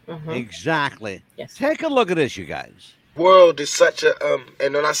 Exactly. Yes. Take a look at this, you guys. World is such a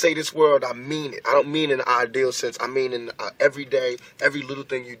and when I say this world, I mean it. I don't mean in an ideal sense. I mean in every day, every little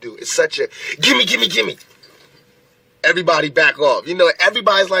thing you do. It's such a gimme. Everybody back off.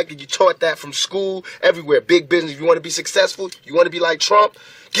 Everybody's like, you taught that from school, everywhere. Big business. If you want to be successful, you want to be like Trump,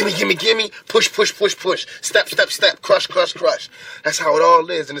 gimme. Push. Step. Crush. That's how it all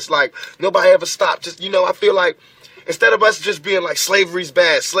is. And it's like, nobody ever stopped. Just, I feel like, instead of us just being like, slavery's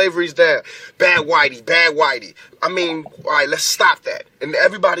bad, slavery's there, bad whitey. I mean, all right, let's stop that. And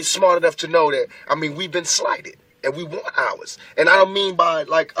everybody's smart enough to know that, we've been slighted. And we want ours. And I don't mean by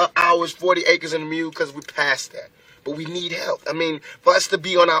like ours, 40 acres and a mule, because we're past that. But we need help. For us to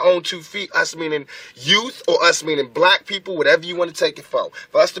be on our own 2 feet, us meaning youth or us meaning black people, whatever you want to take it for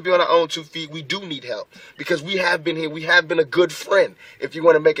us to be on our own 2 feet, we do need help. Because we have been here. We have been a good friend. If you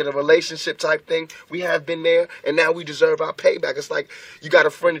want to make it a relationship type thing, we have been there. And now we deserve our payback. It's like you got a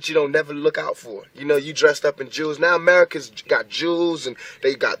friend that you don't never look out for. You dressed up in jewels. Now America's got jewels and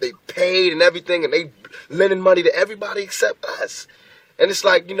they paid and everything. And they lending money to everybody except us. And it's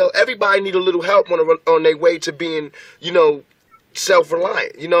like, everybody need a little help on their way to being,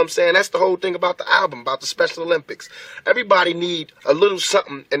 self-reliant. You know what I'm saying? That's the whole thing about the album, about the Special Olympics. Everybody need a little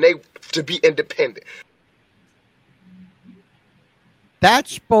something to be independent. That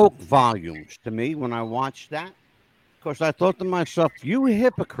spoke volumes to me when I watched that. Because I thought to myself, you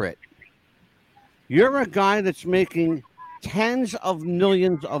hypocrite. You're a guy that's making tens of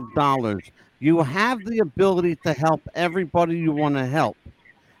millions of dollars. You have the ability to help everybody you want to help.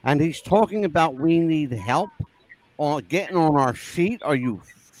 And he's talking about we need help or getting on our feet. Are you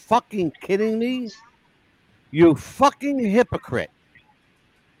fucking kidding me? You fucking hypocrite.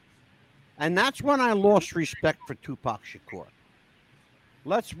 And that's when I lost respect for Tupac Shakur.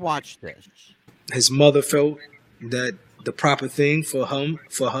 Let's watch this. His mother felt that the proper thing for her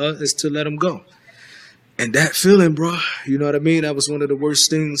is to let him go. And that feeling, bro, you know what I mean? That was one of the worst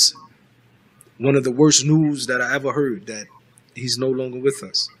things, one of the worst news that I ever heard, that he's no longer with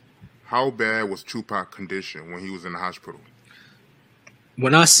us. How bad was Tupac's condition when he was in the hospital?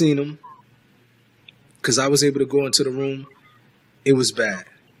 When I seen him, because I was able to go into the room, it was bad.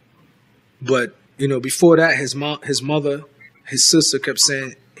 But, you know, before that, his mother, his sister kept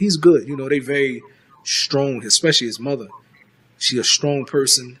saying, he's good. You know, they very strong, especially his mother. She a strong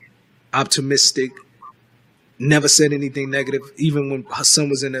person, optimistic, never said anything negative. Even when her son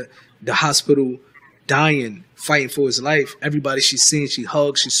was in the hospital dying, fighting for his life, everybody she seen, she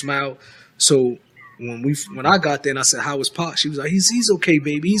hugged, she smiled. So when I got there and I said, how was Pac? She was like, he's okay,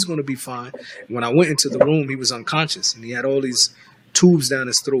 baby. He's going to be fine. When I went into the room, he was unconscious and he had all these tubes down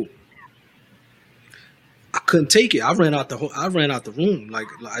his throat. I couldn't take it. I ran out the room.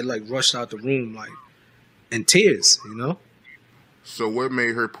 I rushed out the room like in tears, you know? So what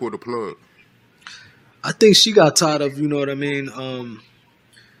made her pull the plug? I think she got tired of, you know what I mean?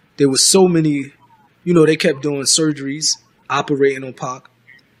 There was so many, you know, they kept doing surgeries, operating on Pac.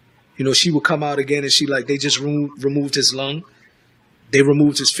 You know, she would come out again and they just removed his lung. They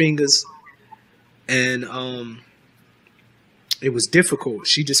removed his fingers. And it was difficult.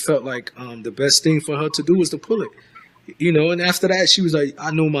 She just felt like the best thing for her to do was to pull it. You know, and after that, she was like,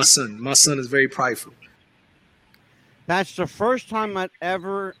 I know my son. My son is very prideful. That's the first time I'd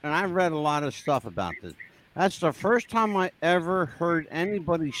ever, and I read a lot of stuff about this. That's the first time I ever heard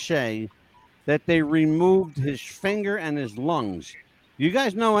anybody say that they removed his finger and his lungs. You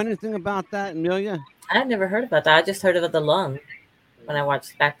guys know anything about that, Amelia? I had never heard about that. I just heard about the lung. When I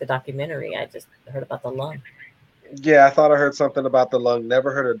watched back the documentary, I just heard about the lung. Yeah, I thought I heard something about the lung.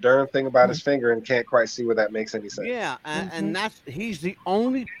 Never heard a darn thing about his finger and can't quite see where that makes any sense. Yeah, and he's the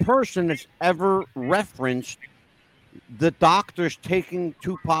only person that's ever referenced the doctors taking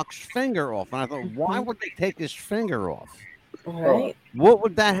Tupac's finger off. And I thought, why would they take his finger off? Right. What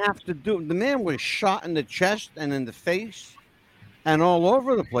would that have to do? The man was shot in the chest and in the face and all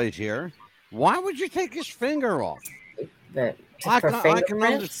over the place here. Why would you take his finger off? I can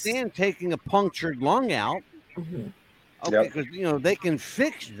understand taking a punctured lung out. Mm-hmm. Okay, because, you know, they can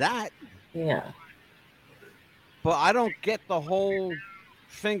fix that. Yeah. But I don't get the whole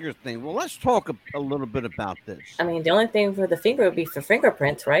finger thing. Well, let's talk a little bit about this. I mean, the only thing for the finger would be for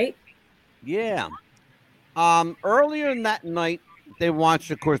fingerprints, right? Yeah. Earlier in that night, they watched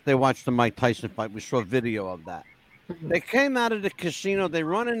the Mike Tyson fight. We saw a video of that. Mm-hmm. They came out of the casino. They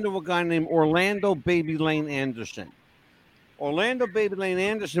run into a guy named Orlando Baby Lane Anderson. Orlando Baby Lane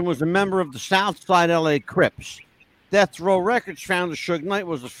Anderson was a member of the Southside LA Crips. Death Row Records founder Suge Knight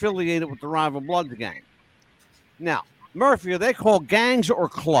was affiliated with the rival Bloods gang. Now, Murphy, are they called gangs or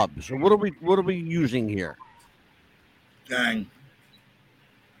clubs? Or what are we using here? Gangs.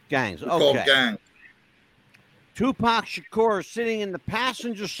 Okay. Called gang. Tupac Shakur, sitting in the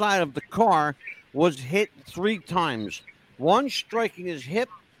passenger side of the car, was hit 3 times. One striking his hip,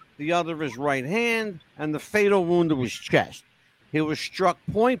 the other his right hand, and the fatal wound to his chest. He was struck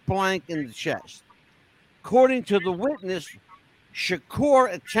point blank in the chest. According to the witness,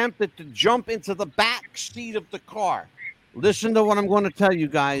 Shakur attempted to jump into the back seat of the car. Listen to what I'm going to tell you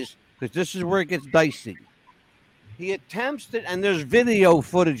guys, because this is where it gets dicey. He attempts to, and there's video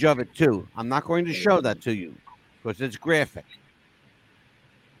footage of it too. I'm not going to show that to you because it's graphic.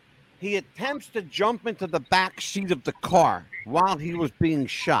 He attempts to jump into the back seat of the car while he was being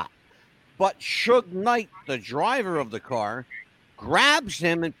shot. But Suge Knight, the driver of the car, grabs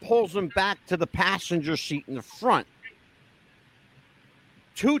him and pulls him back to the passenger seat in the front.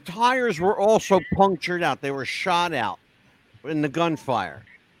 2 tires were also punctured out. They were shot out in the gunfire.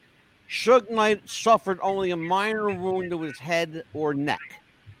 Suge Knight suffered only a minor wound to his head or neck.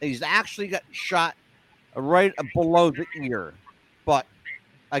 He's actually got shot right below the ear. But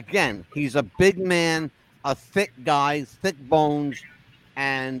again, he's a big man, a thick guy, thick bones,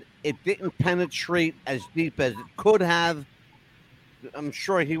 and it didn't penetrate as deep as it could have. I'm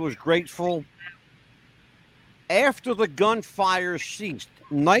sure he was grateful. After the gunfire ceased,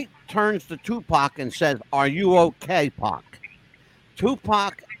 Knight turns to Tupac and says, "Are you okay, Pac?"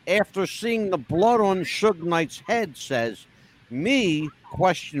 Tupac, after seeing the blood on Suge Knight's head, says, "Me, ?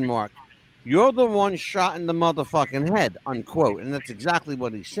 You're the one shot in the motherfucking head," unquote. And that's exactly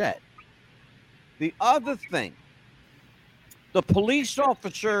what he said. The other thing, the police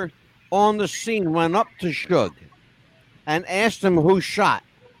officer on the scene went up to Suge and asked him who shot.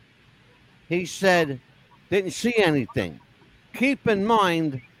 He said, "Didn't see anything." Keep in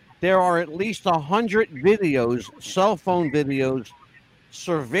mind, there are at least 100 videos, cell phone videos,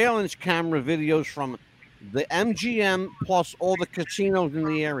 surveillance camera videos from the MGM plus all the casinos in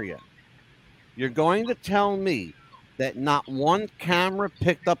the area. You're going to tell me that not one camera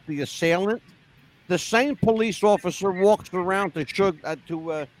picked up the assailant? The same police officer walks around to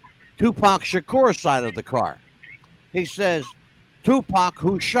Tupac Shakur's side of the car. He says, Tupac,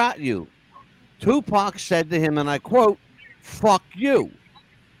 who shot you? Tupac said to him, and I quote, fuck you.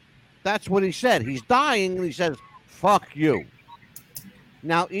 That's what he said. He's dying, and he says, fuck you.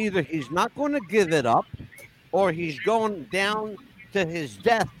 Now, either he's not going to give it up, or he's going down to his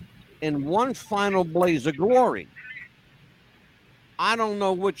death in one final blaze of glory. I don't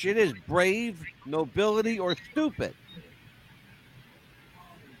know which it is, brave, nobility, or stupid.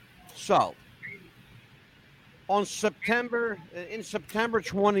 So, in September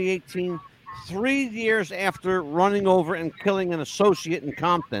 2018, 3 years after running over and killing an associate in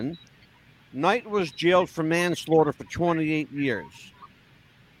Compton, Knight was jailed for manslaughter for 28 years.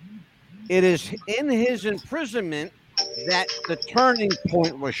 It is in his imprisonment that the turning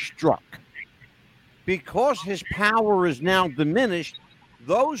point was struck. Because his power is now diminished,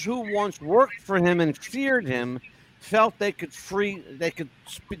 those who once worked for him and feared him felt they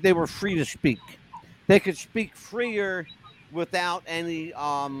were free to speak. They could speak freer without any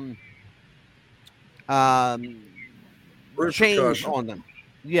change on them.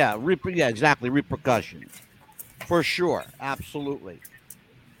 Yeah, exactly, repercussion. For sure, absolutely.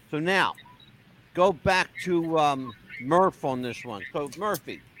 So now, go back to Murph on this one. So,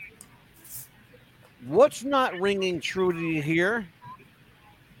 Murphy, what's not ringing true to you here?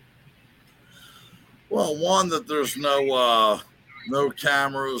 Well, one, that there's no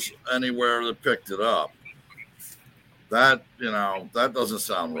cameras anywhere that picked it up. That, that doesn't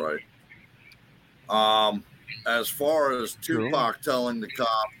sound right. As far as Tupac telling the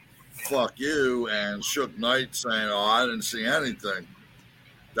cop, fuck you, and Suge Knight saying, oh, I didn't see anything,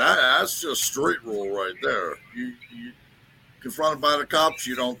 that's just street rule right there. You confronted by the cops,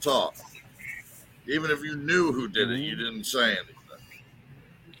 you don't talk. Even if you knew who did it, you didn't say anything.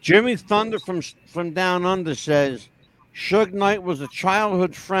 Jimmy Thunder from Down Under says, Suge Knight was a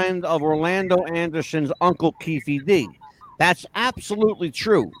childhood friend of Orlando Anderson's uncle Keefy D. That's absolutely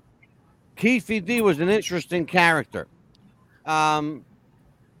true. Keefy D was an interesting character.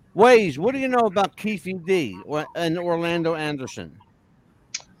 Waze, what do you know about Keefy D and Orlando Anderson?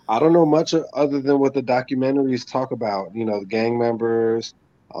 I don't know much other than what the documentaries talk about. The gang members.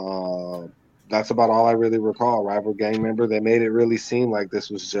 That's about all I really recall. Rival gang member. They made it really seem like this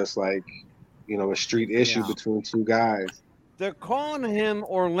was just like, a street issue between two guys. They're calling him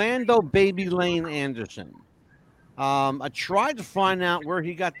Orlando Baby Lane Anderson. I tried to find out where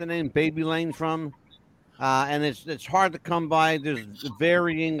he got the name Baby Lane from, and it's hard to come by. There's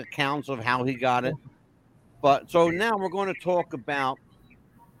varying accounts of how he got it. But so now we're going to talk about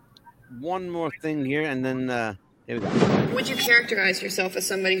one more thing here, and then here we go. Would you characterize yourself as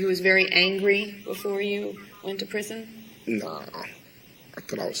somebody who was very angry before you went to prison? Nah, I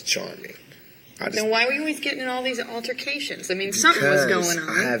thought I was charming. Then why were you always getting in all these altercations? I mean, something was going on.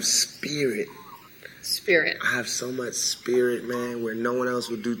 I have spirit. Spirit. I have so much spirit, man, where no one else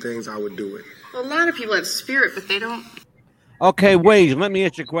would do things, I would do it. Well, a lot of people have spirit, but they don't. Okay, Waze, let me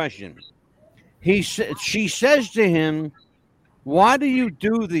ask you a question. She says to him, why do you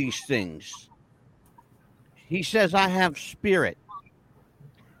do these things? He says, I have spirit.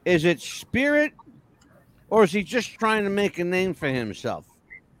 Is it spirit, or is he just trying to make a name for himself?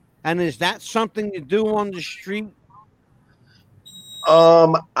 And is that something you do on the street?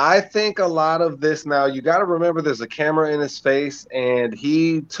 I think a lot of this now, you got to remember there's a camera in his face, and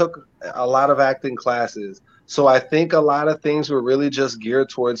he took a lot of acting classes. So I think a lot of things were really just geared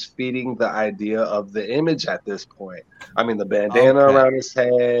towards feeding the idea of the image at this point. I mean, the bandana around his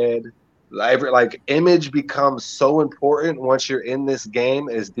head, like image becomes so important once you're in this game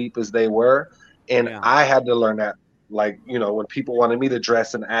as deep as they were. And I had to learn that, when people wanted me to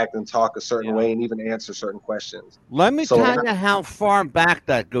dress and act and talk a certain way and even answer certain questions. Let me tell you how far back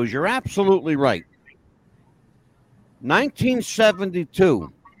that goes. You're absolutely right.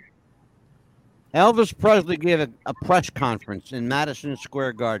 1972, Elvis Presley gave a press conference in Madison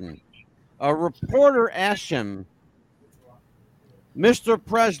Square Garden. A reporter asked him, Mr.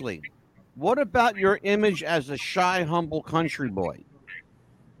 Presley, what about your image as a shy, humble country boy?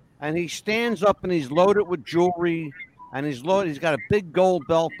 And he stands up and he's loaded with jewelry, and he's got a big gold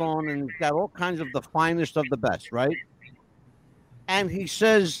belt on, and he's got all kinds of the finest of the best, right? And he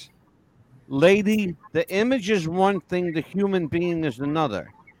says, lady, the image is one thing, the human being is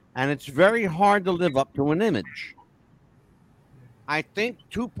another. And it's very hard to live up to an image. I think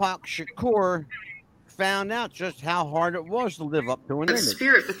Tupac Shakur found out just how hard it was to live up to an image.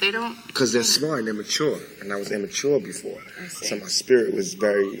 Spirit, but they don't. Because they're smart and immature, and I was immature before, so my spirit was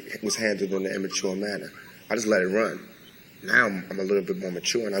handled in an immature manner. I just let it run. Now I'm a little bit more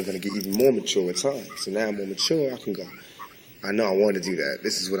mature, and I'm going to get even more mature with time. So now I'm more mature. I can go. I know I want to do that.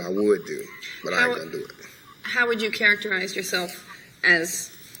 This is what I would do, but I ain't going to do it. How would you characterize yourself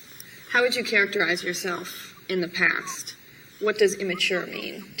How would you characterize yourself in the past? What does immature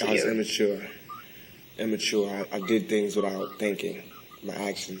mean to you? I was immature. Immature. I did things without thinking. My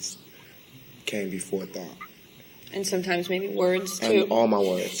actions came before thought. And sometimes maybe words, too. And all my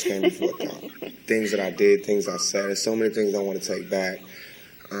words came before thought. Things that I did, things I said. There's so many things I want to take back.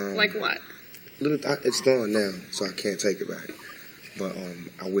 Like what? It's gone now, so I can't take it back. But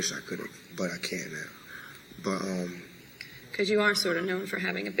I wish I could have, but I can't now. But because you are sort of known for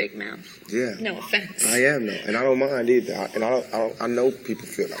having a big mouth. Yeah. No offense. I am, though, and I don't mind either. I know people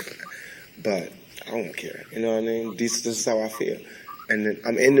feel like that, but I don't care. You know what I mean? This is how I feel. And then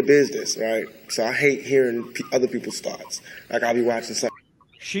I'm in the business, right? So I hate hearing other people's thoughts. Like I'll be watching something.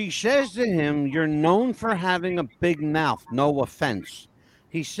 She says to him, "You're known for having a big mouth. No offense."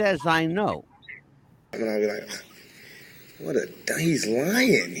 He says, "I know." And I'll be like, he's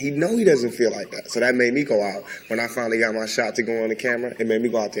lying. He doesn't feel like that. So that made me go out. When I finally got my shot to go on the camera, it made me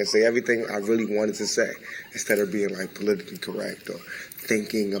go out there and say everything I really wanted to say, instead of being like politically correct or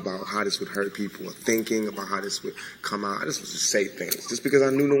thinking about how this would hurt people or thinking about how this would come out. I just was to say things just because I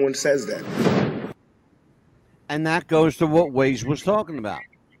knew no one says that. And that goes to what Waze was talking about.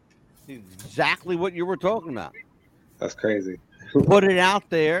 Exactly what you were talking about. That's crazy. Put it out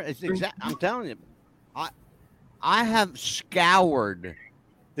there. I'm telling you, I have scoured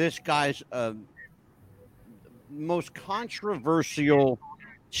this guy's most controversial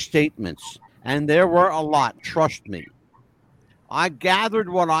statements, and there were a lot. Trust me. I gathered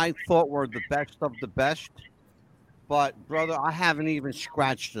what I thought were the best of the best, but brother, I haven't even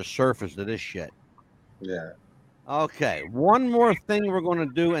scratched the surface of this shit. Yeah. Okay, one more thing we're going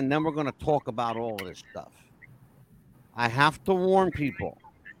to do, and then we're going to talk about all of this stuff. I have to warn people,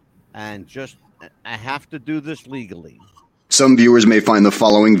 and I have to do this legally. Some viewers may find the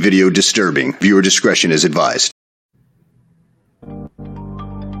following video disturbing. Viewer discretion is advised.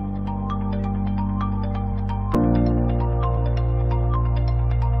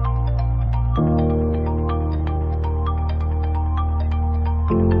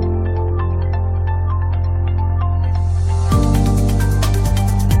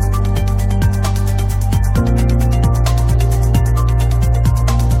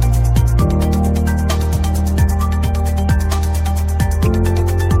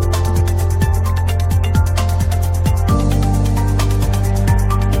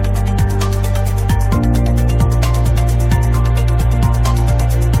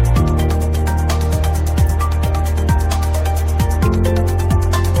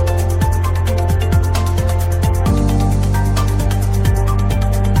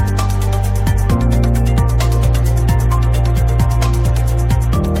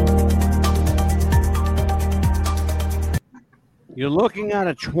 You're looking at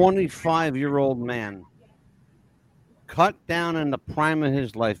a 25-year-old man cut down in the prime of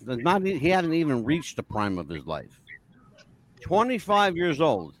his life. He hasn't even reached the prime of his life. 25 years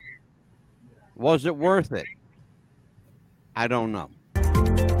old. Was it worth it? I don't know.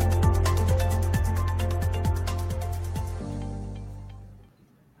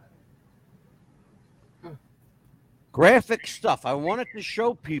 Graphic stuff. I wanted to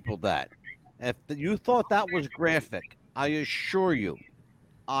show people that. If you thought that was graphic, I assure you,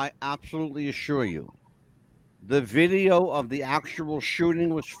 I absolutely assure you, the video of the actual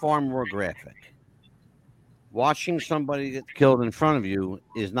shooting was far more graphic. Watching somebody get killed in front of you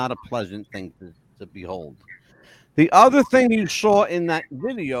is not a pleasant thing to behold. The other thing you saw in that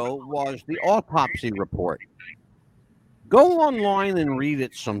video was the autopsy report. Go online and read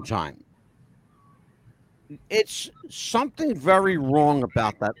it sometime. It's something very wrong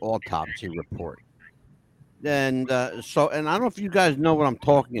about that autopsy report. And I don't know if you guys know what I'm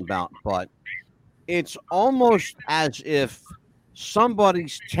talking about, but it's almost as if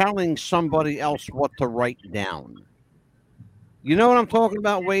somebody's telling somebody else what to write down. You know what I'm talking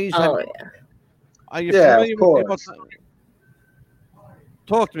about, Waze? Oh, yeah. Are you familiar with it?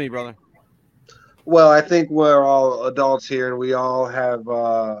 Talk to me, brother. Well, I think we're all adults here, and we all have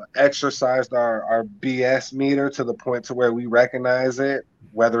exercised our BS meter to the point to where we recognize it,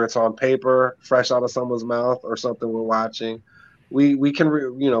 whether it's on paper, fresh out of someone's mouth, or something we're watching. We can,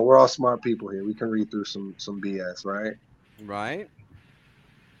 we're all smart people here. We can read through some BS, right? Right.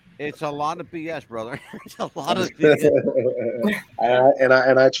 It's a lot of BS, brother. It's a lot of BS. and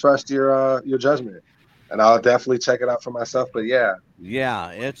I trust your judgment. and I'll definitely check it out for myself. But yeah,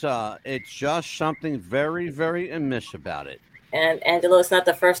 it's just something very, very amiss about it. And Angelo, it's not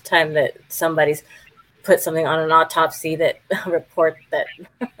the first time that somebody's put something on an autopsy that report that.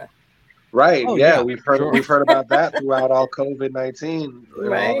 Right. Oh, yeah, yeah, we've heard sure. we've heard about that throughout all COVID-19 and all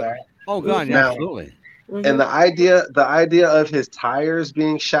Right. that. Oh God, yeah, Now, absolutely. and the idea of his tires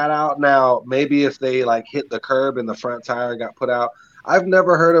being shot out. Now, maybe if they like hit the curb and the front tire got put out. I've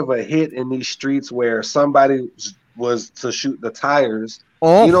never heard of a hit in these streets where somebody was to shoot the tires.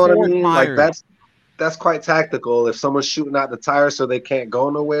 All You know what I four mean? Like tires. that's quite tactical. If someone's shooting out the tires so they can't go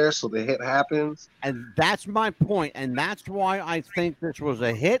nowhere, so the hit happens. And that's my point, and that's why I think this was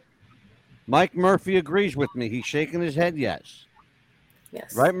a hit. Mike Murphy agrees with me. He's shaking his head yes.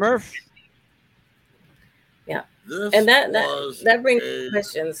 Yes. Right, Murph? Yeah. This And that was brings a-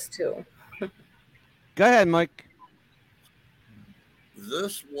 questions too. Go ahead, Mike.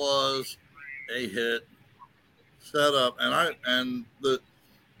 This was a hit set up, and the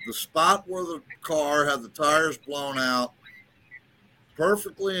spot where the car had the tires blown out,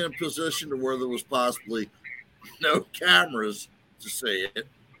 perfectly in a position to where there was possibly no cameras to see it.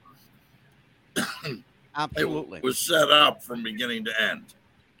 Absolutely. It was set up from beginning to end.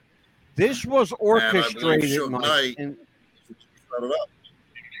 This was And I believe orchestrated, Suge Mike. Knight and set it up.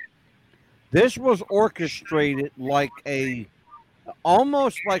 this was orchestrated like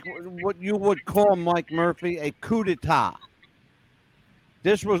almost like what you would call, Mike Murphy, a coup d'etat.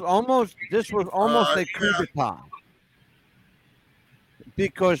 This was almost a coup d'etat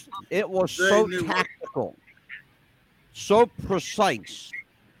because it was so tactical, so precise,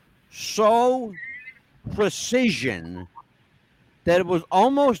 so precision that it was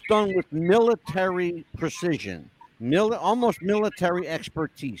almost done with military precision, almost military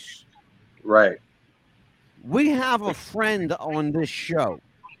expertise. Right. We have a friend on this show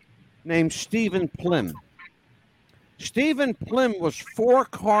named Stephen Plim. Stephen Plim was 4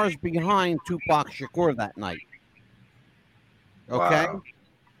 cars behind Tupac Shakur that night. Okay? Wow.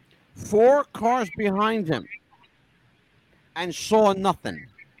 4 cars behind him and saw nothing.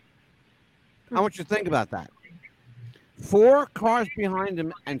 I want you to think about that. 4 cars behind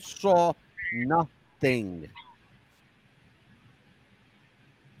him and saw nothing.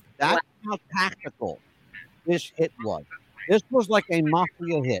 That's how tactical this hit was. This was like a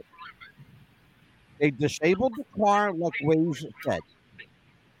mafia hit. They disabled the car, like Waze said.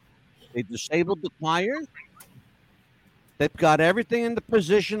 They disabled the tires. They've got everything in the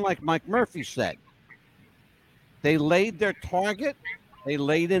position, like Mike Murphy said. They laid their target. They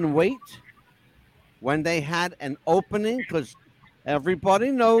laid in wait. When they had an opening, because everybody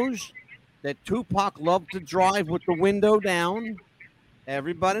knows that Tupac loved to drive with the window down.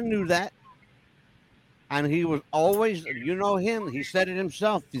 Everybody knew that. And he was always, you know him, he said it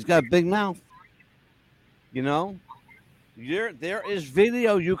himself. He's got a big mouth. You know? There is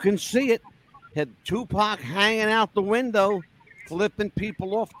video, you can see it. Had Tupac hanging out the window, flipping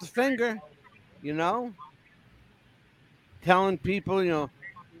people off the finger, you know? Telling people, you know,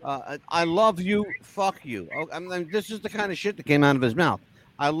 I love you, fuck you. I mean, this is the kind of shit that came out of his mouth.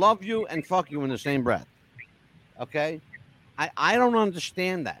 I love you and fuck you in the same breath. Okay? I don't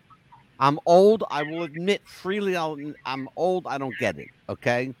understand that. I'm old. I will admit freely I'm old. I don't get it.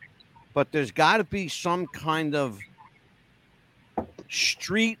 Okay? But there's got to be some kind of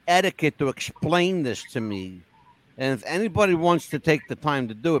street etiquette to explain this to me. And if anybody wants to take the time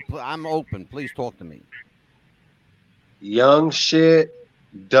to do it, I'm open. Please talk to me. Young shit,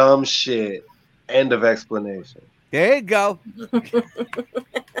 dumb shit. End of explanation. There you go.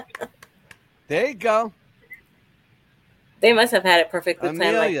 There you go. They must have had it perfectly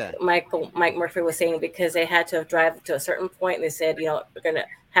planned, Amelia. like Mike Murphy was saying, because they had to drive to a certain point. And they said, you know, we're gonna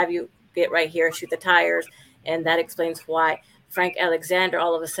have you get right here, shoot the tires, and that explains why Frank Alexander,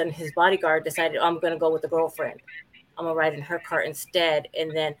 all of a sudden, his bodyguard decided, oh, I'm gonna go with the girlfriend. I'm gonna ride in her car instead.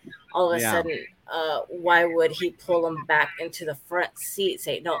 And then all of a sudden, why would he pull him back into the front seat?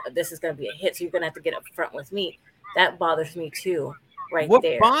 Say, no, this is gonna be a hit, so you're gonna have to get up front with me. That bothers me too. Right what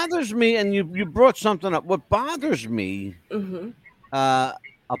there. bothers me, and you brought something up. What bothers me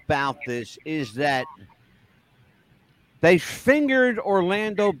about this is that they fingered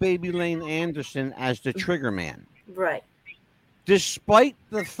Orlando Baby Lane Anderson as the trigger man. Right. Despite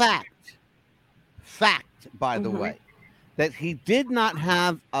the fact, by the way, that he did not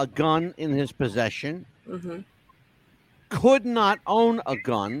have a gun in his possession, could not own a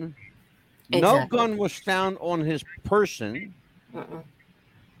gun, no gun was found on his person.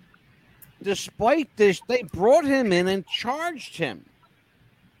 Despite this, they brought him in and charged him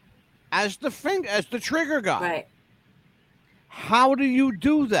as the trigger guy. Right. How do you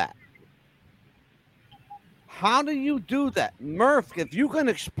do that? How do you do that, Murph? If you can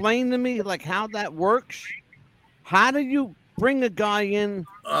explain to me like how that works, how do you bring a guy in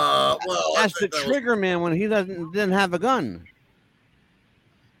as the trigger man when he didn't have a gun?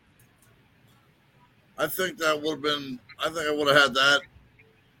 I think that would have been. I think I would have had that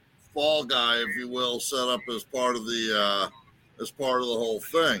fall guy, if you will, set up as part of the whole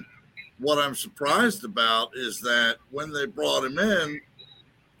thing. What I'm surprised about is that when they brought him in,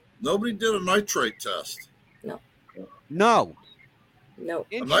 nobody did a nitrate test. No.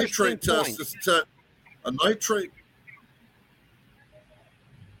 A nitrate test is a nitrate.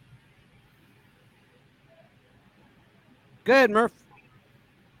 Go ahead, Murph.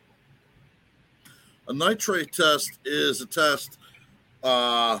 A nitrate test is a test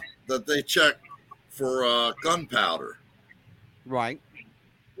that they check for gunpowder. Right.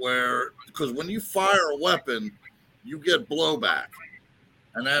 Because when you fire a weapon, you get blowback.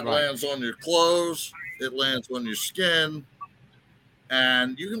 And that lands on your clothes, it lands on your skin,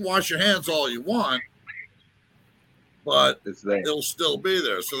 and you can wash your hands all you want, but it'll still be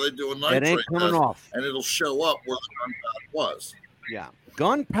there. So they do a nitrate test, and it'll show up where the gunpowder was. Yeah.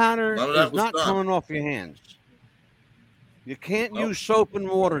 Gunpowder is not coming off your hands. You can't use soap and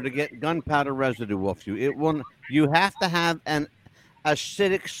water to get gunpowder residue off you. It will. You have to have an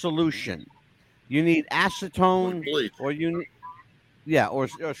acidic solution. You need acetone,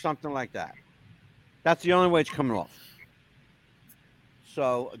 or something like that. That's the only way it's coming off.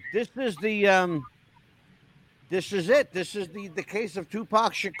 So this is the this is it. This is the case of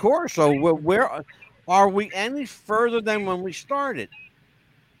Tupac Shakur. So where are we any further than when we started?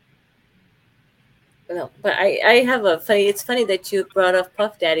 No, but I have a funny. It's funny that you brought up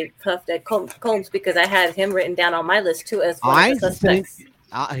Puff Daddy Combs, because I had him written down on my list too as one of the suspects.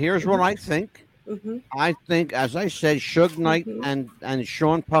 Here's what I think. I think, as I said, Suge Knight and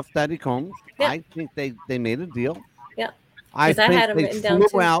Sean Puff Daddy Combs. Yeah. I think they made a deal. Yeah, I think had him they written down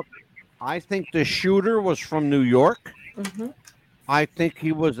too. out. I think the shooter was from New York. I think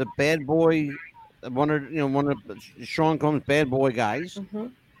he was a bad boy, one of Sean Combs' bad boy guys.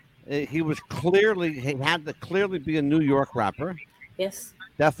 He had to clearly be a New York rapper. Yes.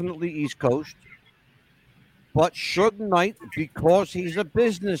 Definitely East Coast. But Suge Knight, because he's a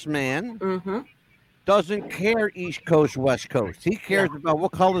businessman, doesn't care East Coast, West Coast. He cares about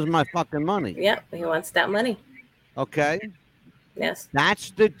what color's my fucking money. Yeah, he wants that money. Okay? Yes.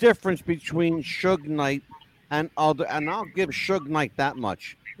 That's the difference between Suge Knight and other, and I'll give Suge Knight that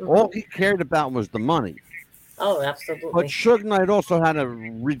much. All he cared about was the money. Oh, absolutely. But Suge Knight also had a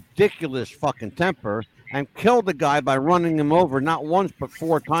ridiculous fucking temper and killed the guy by running him over not once but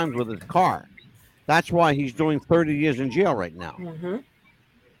 4 times with his car. That's why he's doing 30 years in jail right now.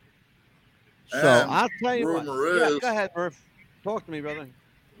 So And I'll tell you what. rumor Yeah, is- go ahead, Murph. Talk to me, brother.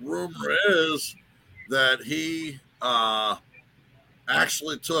 Rumor is that he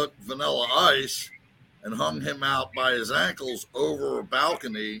actually took Vanilla Ice and hung him out by his ankles over a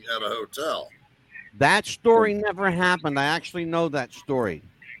balcony at a hotel. That story never happened. I actually know that story.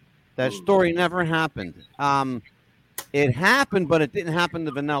 That story never happened. It happened, but it didn't happen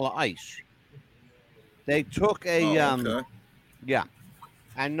to Vanilla Ice. They took a yeah.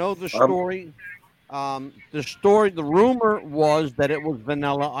 I know the story. The rumor was that it was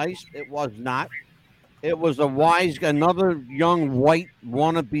Vanilla Ice. It was not. It was another young white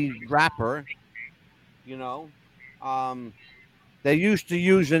wannabe rapper. You know, they used to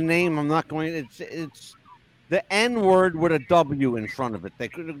use a name. I'm not going. It's the N word with a W in front of it. They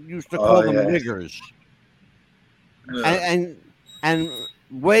could have used to call them niggers. Yeah. And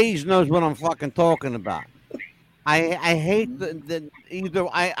Waze knows what I'm fucking talking about. I hate the either.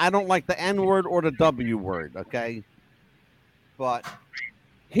 I don't like the N word or the W word. Okay, but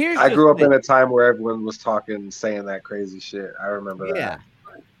I grew up in a time where everyone was saying that crazy shit. I remember that. Yeah.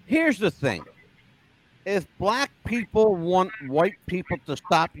 Here's the thing. If black people want white people to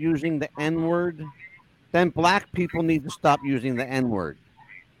stop using the N word, then black people need to stop using the N word.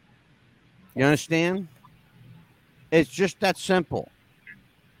 You understand? It's just that simple.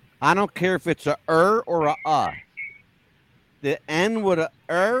 I don't care if it's a or a. The N with a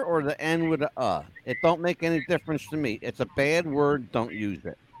or the N with a. It don't make any difference to me. It's a bad word. Don't use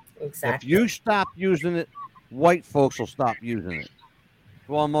it. Exactly. If you stop using it, white folks will stop using it.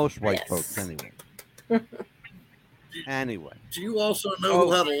 Well, most white folks anyway. Anyway. Do you also know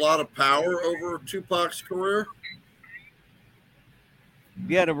who had a lot of power over Tupac's career?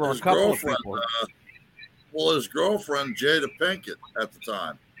 Yeah, there were a couple of people. His girlfriend, Jada Pinkett, at the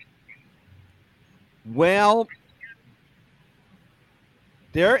time. Well,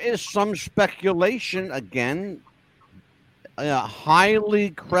 there is some speculation, again,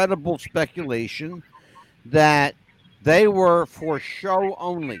 highly credible speculation, that they were for show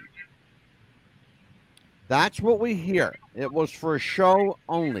only. That's what we hear. It was for show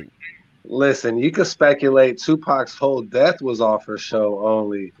only. Listen, you could speculate Tupac's whole death was all for show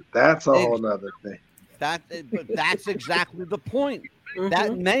only. That's a whole nother thing. But that's exactly the point.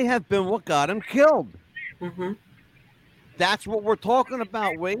 That may have been what got him killed. That's what we're talking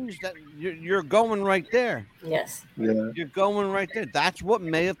about, Waves. That you're going right there. Yes. Yeah. You're going right there. That's what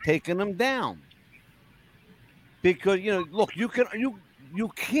may have taken him down. Because look, you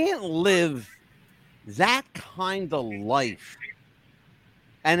can't live that kind of life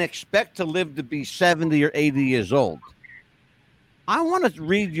and expect to live to be 70 or 80 years old. I want to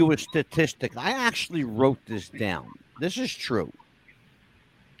read you a statistic. I actually wrote this down. This is true.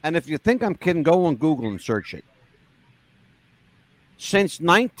 And if you think I'm kidding, go on Google and search it. Since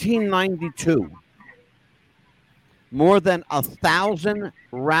 1992, more than 1,000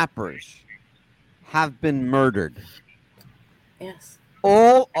 rappers have been murdered. Yes.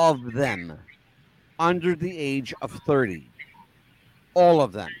 All of them under the age of 30. All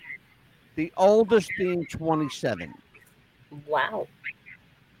of them. The oldest being 27. Wow.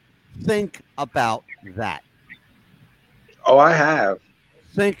 Think about that. Oh, I have.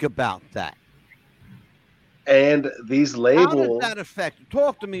 Think about that. And these labels. How does that affect you?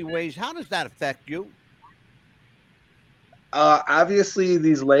 Talk to me, Waze. How does that affect you? Obviously,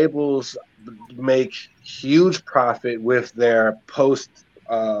 these labels make huge profit with their post.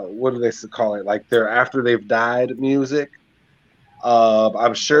 What do they call it? Like their after they've died music.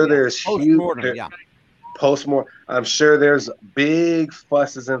 I'm sure there's post-mortem, post-mortem. I'm sure there's big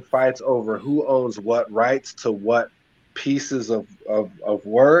fusses and fights over who owns what rights to what pieces of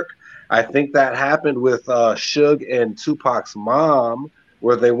work. I think that happened with Suge and Tupac's mom,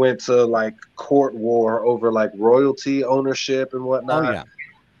 where they went to like court war over like royalty ownership and whatnot. Oh, yeah.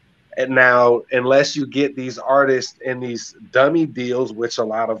 And now, unless you get these artists in these dummy deals, which a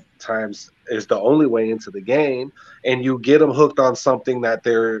lot of times is the only way into the game, and you get them hooked on something that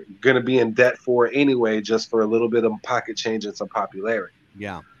they're going to be in debt for anyway, just for a little bit of pocket change and some popularity.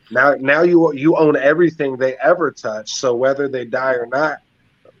 Yeah. Now you own everything they ever touch. So whether they die or not,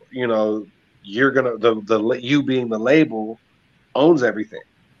 you're gonna the you being the label owns everything.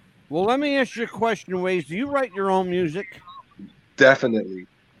 Well, let me ask you a question, Waze. Do you write your own music? Definitely.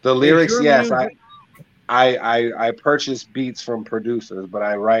 The lyrics, yes. I purchase beats from producers, but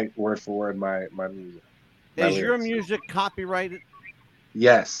I write word for word my music. Is your music copyrighted?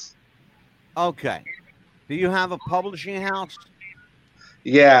 Yes. Okay. Do you have a publishing house?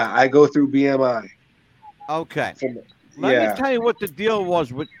 Yeah, I go through BMI. Okay. Let me tell you what the deal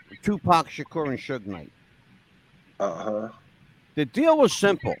was with Tupac Shakur and Suge Knight. The deal was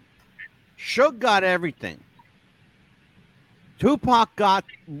simple. Suge got everything. Tupac got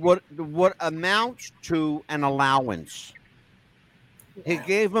what amounts to an allowance. He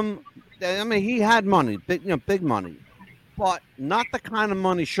gave him. I mean, he had money, big money, but not the kind of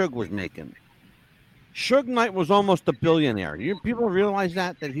money Suge was making. Suge Knight was almost a billionaire. People realize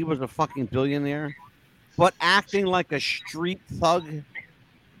that he was a fucking billionaire, but acting like a street thug.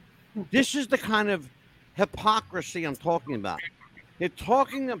 This is the kind of hypocrisy I'm talking about. You're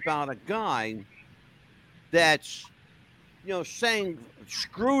talking about a guy that's, saying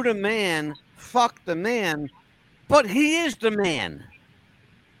screw the man, fuck the man, but he is the man.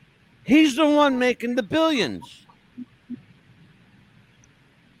 He's the one making the billions.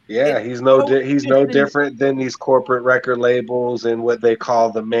 Yeah, he's no different than these corporate record labels and what they call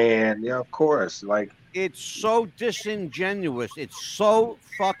the man. Yeah, of course. Like, it's so disingenuous. It's so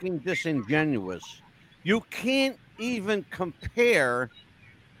fucking disingenuous. You can't even compare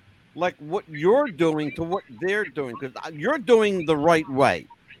like what you're doing to what they're doing, because you're doing the right way.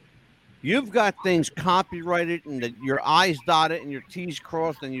 You've got things copyrighted and your I's dotted and your T's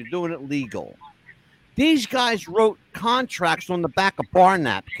crossed and you're doing it legal. These guys wrote contracts on the back of bar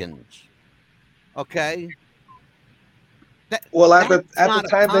napkins. Okay? At the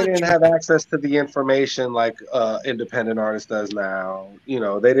time they didn't have access to the information like independent artist does now.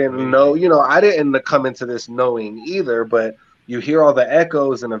 They didn't know. I didn't come into this knowing either, but you hear all the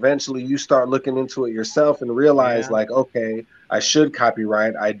echoes and eventually you start looking into it yourself and realize like, okay, I should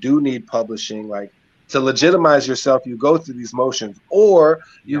copyright. I do need publishing. Like, to legitimize yourself, you go through these motions, or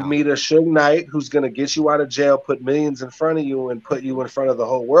you meet a Suge Knight who's going to get you out of jail, put millions in front of you and put you in front of the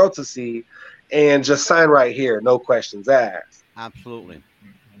whole world to see, and just sign right here. No questions asked. Absolutely.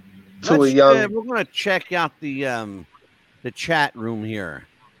 We're going to check out the chat room here.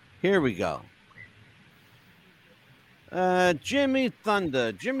 Here we go. Jimmy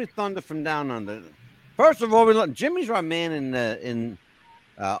Thunder from Down Under. First of all, Jimmy's our man in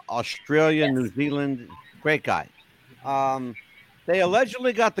Australia, New Zealand. Great guy. They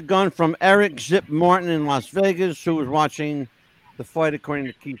allegedly got the gun from Eric Zip Martin in Las Vegas, who was watching the fight, according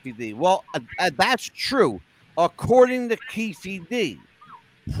to Keefe D. Well, that's true, according to Keefe D.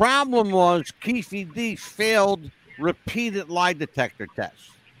 Problem was Keefe D failed repeated lie detector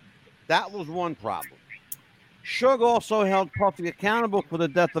tests. That was one problem. Suge also held Puffy accountable for the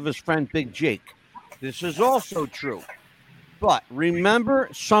death of his friend Big Jake. This is also true. But remember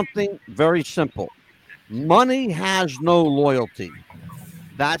something very simple. Money has no loyalty.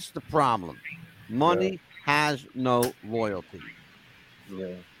 That's the problem. Money has no loyalty.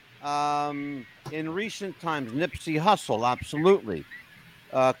 Yeah. In recent times, Nipsey Hussle, absolutely.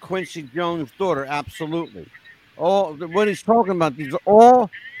 Quincy Jones' daughter, absolutely. All what he's talking about, these are all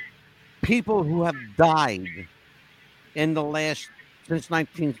people who have died in the last, since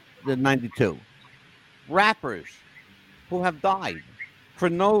 1992. Rappers who have died for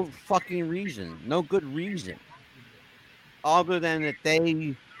no fucking reason, no good reason, other than that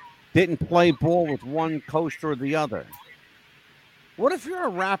they didn't play ball with one coast or the other. What if you're a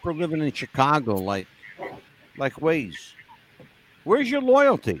rapper living in Chicago, like Waze? Where's your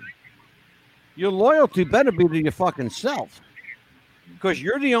loyalty? Your loyalty better be to your fucking self, because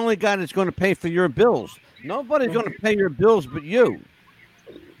you're the only guy that's going to pay for your bills. Nobody's going to pay your bills but you.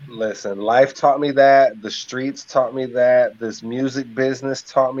 Listen, life taught me that. The streets taught me that. This music business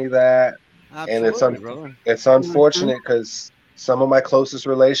taught me that. Absolutely, and it's unfortunate because some of my closest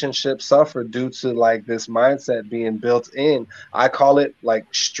relationships suffer due to like this mindset being built in. I call it like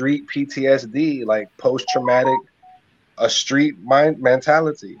street PTSD, like post-traumatic, a street mind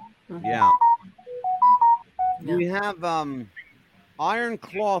mentality. Yeah. We have Iron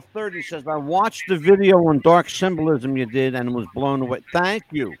Claw 30 says, I watched the video on dark symbolism you did and was blown away. Thank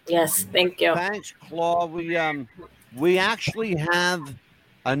you. Yes, thank you. Thanks, Claw. We actually have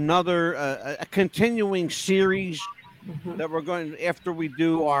another a continuing series that we're going, after we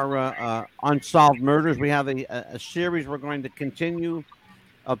do our unsolved murders. We have a series we're going to continue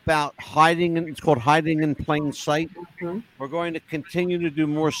about hiding, and it's called Hiding in Plain Sight. We're going to continue to do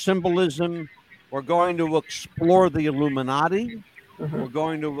more symbolism. We're going to explore the Illuminati. We're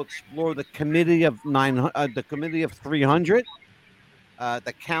going to explore the Committee of 900, the Committee of 300,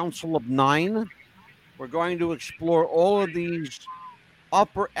 the Council of 9. We're going to explore all of these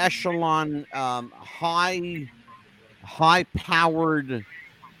upper echelon, high-powered,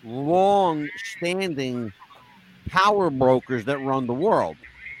 long-standing power brokers that run the world,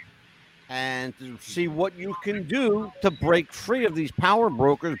 and to see what you can do to break free of these power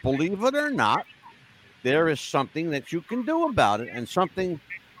brokers. Believe it or not, there is something that you can do about it, and something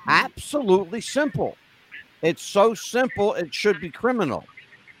absolutely simple. It's so simple, it should be criminal.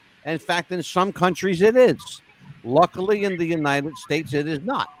 In fact, in some countries it is. Luckily, in the United States, it is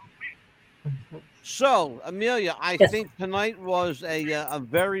not. So, Amelia, I think tonight was a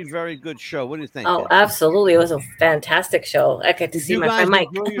very, very good show. What do you think? Oh, absolutely. It was a fantastic show. I get to see my friend Mike.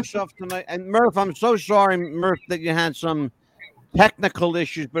 Enjoy yourself tonight. And Murph, I'm so sorry, Murph, that you had some technical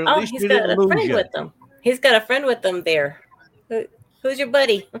issues, but at least you didn't lose you. With him. He's got a friend with him there. Who's your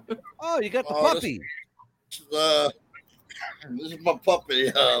buddy? Oh, you got the puppy. This is my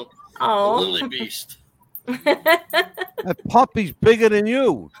puppy, Lily Beast. That puppy's bigger than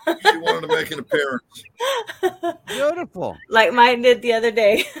you. She wanted to make an appearance. Beautiful. Like mine did the other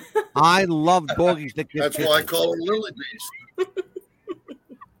day. I love doggies. That's why I call her Lily Beast.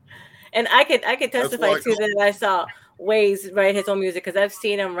 And I could testify too that I saw Waze write his own music, because I've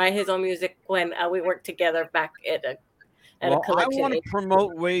seen him write his own music when we worked together back at a collection. I want to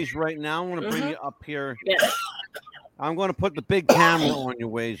promote Waze right now. I want to bring you up here. Yes. I'm going to put the big camera on your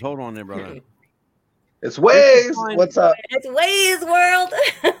Waze. Hold on there, brother. It's Waze. What's up? It's Waze World.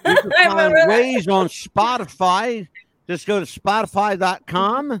 You can find Waze on Spotify. Just go to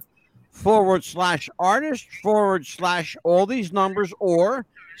spotify.com/artist/ all these numbers, or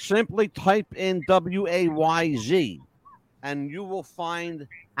simply type in WAYZ, and you will find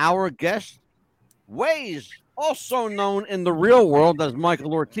our guest, Waze, also known in the real world as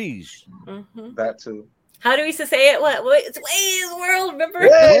Michael Ortiz. That too. How do we used to say it? What? It's Waze World, remember?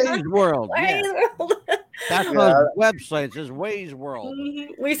 Waze World. Waze World. That's the website. It says Waze World.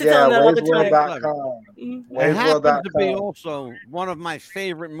 We used to tell them that all the time. It happens to be also one of my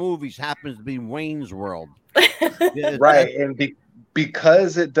favorite movies. Happens to be Wayne's World. Right, and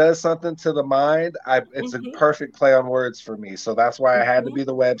because it does something to the mind, it's a perfect play on words for me. So that's why I had to be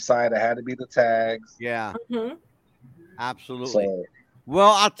the website. I had to be the tags. Yeah, absolutely. So, well,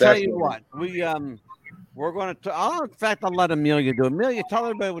 I'll tell you what. We're going to. In fact, I'll let Amelia do it. Amelia, tell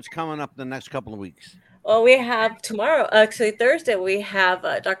everybody what's coming up the next couple of weeks. Well, we have tomorrow, actually Thursday, we have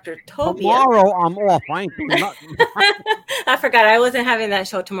Dr. Tobia. Tomorrow I'm off. I ain't doing nothing. I forgot. I wasn't having that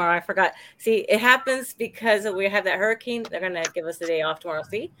show tomorrow. I forgot. See, it happens because we have that hurricane. They're going to give us the day off tomorrow.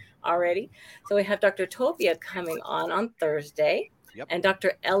 See, already. So we have Dr. Tobia coming on Thursday. Yep. And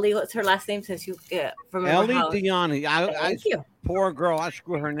Dr. Ellie, what's her last name since you remember Ellie Diani. Thank you. Poor girl. I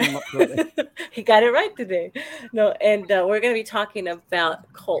screwed her name up today. He got it right today. No, and we're going to be talking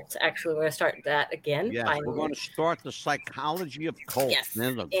about cults. Actually, we're going to start that again. Yes, we're going to start the psychology of cults. Yes,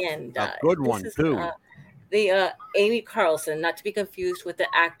 and a good one, too. The Amy Carlson, not to be confused with the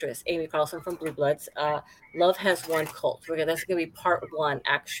actress Amy Carlson from Blue Bloods. Love Has One Cult. That's going to be part 1,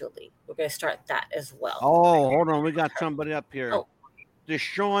 actually. We're going to start that as well. Oh, hold on. We got somebody up here. Oh.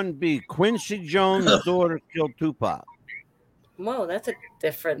 Deshaun B. Quincy Jones' daughter killed Tupac. Whoa, that's a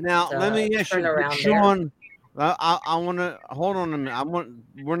different. Now, let me ask you, Deshaun, I want to hold on a minute.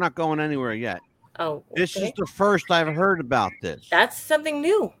 We're not going anywhere yet. Oh, okay. This is the first I've heard about this. That's something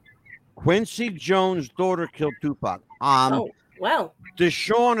new. Quincy Jones' daughter killed Tupac. Oh, wow.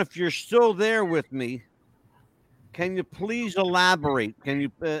 Deshaun, if you're still there with me, can you please elaborate? Can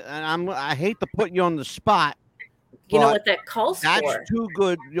you? I hate to put you on the spot. You know what that calls for? That's too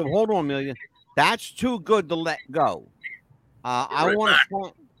good. Hold on, Amelia. That's too good to let go. I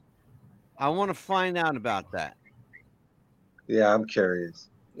want to find out about that. Yeah, I'm curious.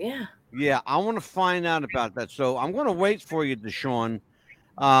 Yeah. Yeah, I want to find out about that. So I'm going to wait for you, Deshaun.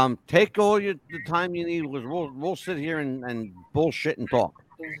 Take all the time you need, because we'll sit here and bullshit and talk.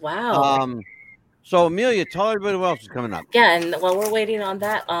 Wow. So Amelia, tell everybody what else is coming up. Yeah, and while we're waiting on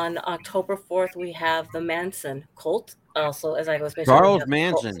that, on October 4th, we have the Manson cult. Also, as I was mentioning, Charles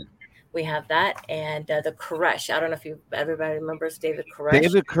Manson. We have that, and the Koresh. I don't know if everybody remembers David Koresh.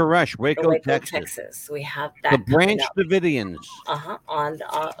 David Koresh, Waco, Texas. We have that. The Branch Davidians. On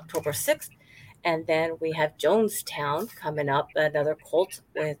October 6th. And then we have Jonestown coming up, another cult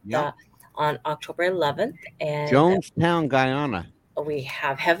with on October 11th. And Jonestown, Guyana. We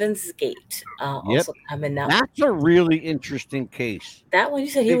have Heaven's Gate also coming up. That's a really interesting case. That one, you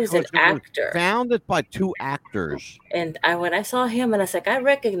said he was an actor. Founded by 2 actors. And when I saw him, and I was like, I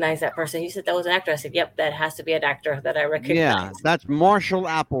recognize that person. He said that was an actor. I said, yep, that has to be an actor that I recognize. Yeah, that's Marshall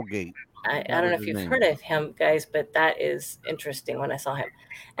Applegate. I don't know if you've heard of him, guys, but that is interesting when I saw him.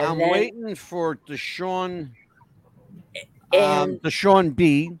 And I'm waiting for Deshaun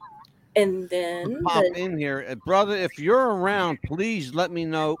B. And then pop in here, brother. If you're around, please let me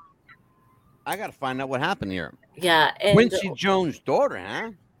know. I got to find out what happened here. Yeah, and Quincy Jones' daughter,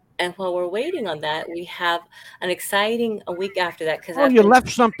 huh? And while we're waiting on that, we have an exciting a week after that because you left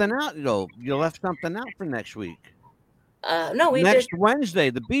something out, though. You left something out for next week. No, we next Wednesday,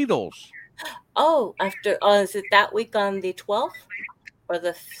 the Beatles. Oh, after is it that week on the 12th or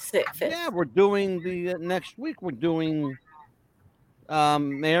the 5th? Yeah, we're doing the next week. We're doing.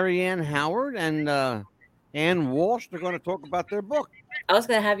 Mary Ann Howard and Ann Walsh. They're going to talk about their book. I was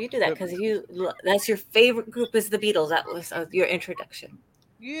going to have you do that because that's your favorite group is the Beatles. That was your introduction.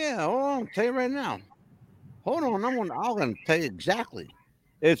 Yeah, I'll tell you right now. Hold on, I'm going to tell you exactly.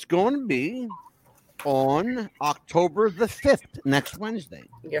 It's going to be on October the 5th, next Wednesday.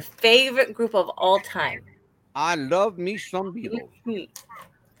 Your favorite group of all time. I love me some Beatles. Mm-hmm.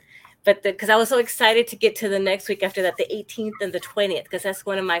 But because I was so excited to get to the next week after that, the 18th and the 20th, because that's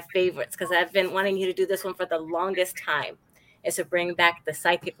one of my favorites, because I've been wanting you to do this one for the longest time, is to bring back the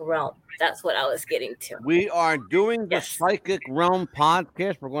psychic realm. That's what I was getting to. We are doing the Psychic Realm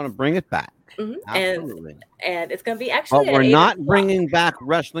podcast. We're going to bring it back. Mm-hmm. Absolutely. And it's going to be actually. But we're not bringing back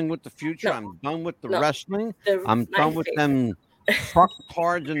Wrestling with the Future. No. I'm done with the wrestling. I'm my done with them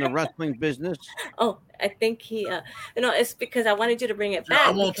fucktards in the wrestling business. Oh, I think he, it's because I wanted you to bring it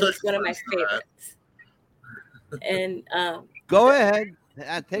back because it's one of my favorites. And go ahead,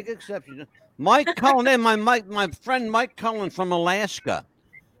 I take exception. Mike Cullen and my friend Mike Cullen from Alaska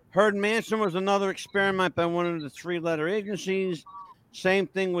heard Manson was another experiment by one of the 3-letter agencies. Same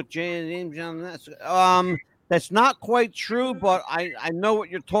thing with James John. That's not quite true, but I know what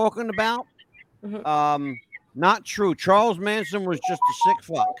you're talking about. Mm-hmm. Not true. Charles Manson was just a sick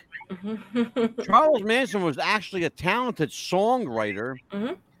fuck. Charles Manson was actually a talented songwriter.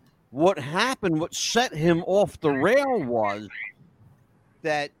 Mm-hmm. What happened, what set him off the rail was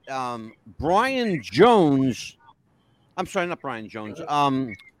that Brian Jones, I'm sorry, not Brian Jones,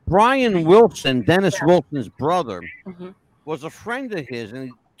 Brian Wilson, Dennis Wilson's brother, was a friend of his,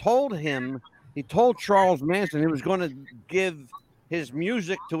 and he told Charles Manson he was going to give his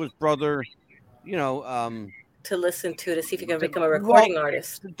music to his brother, to listen to see if he can become a recording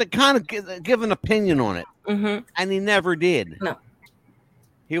artist. To kind of give an opinion on it. Mm-hmm. And he never did. No.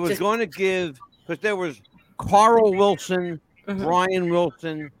 He was going to give, because there was Carl Wilson, Brian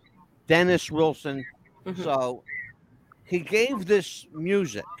Wilson, Dennis Wilson. So he gave this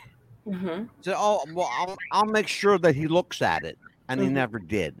music. Said, "Oh, well, I'll make sure that he looks at it," and he never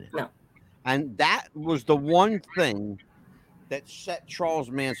did. No. And that was the one thing that set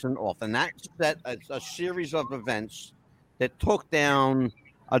Charles Manson off, and that set a series of events that took down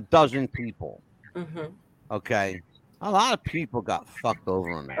a dozen people. Okay, a lot of people got fucked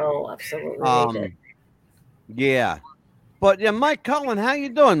over on that. Oh, absolutely. Yeah, but yeah, Mike Cullen, how you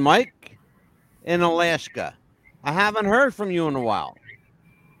doing, Mike? In Alaska, I haven't heard from you in a while.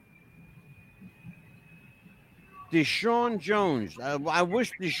 Deshaun Jones. I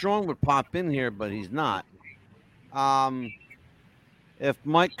wish Deshaun would pop in here, but he's not. If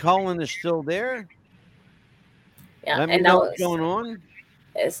Mike Cullen is still there, let me know what's going on.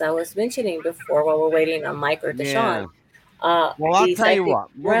 As I was mentioning before, while we're waiting on Mike or Deshaun. Well, I'll tell you what.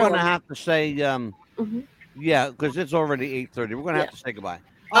 We're going to have to say, yeah, because it's already 8:30. We're going to have to say goodbye.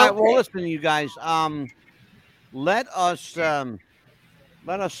 All right. Well, listen, you guys. Let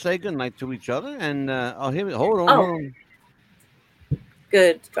us say goodnight to each other. And hold on.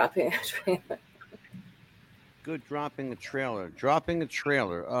 Good dropping a trailer. Good dropping a trailer. Dropping a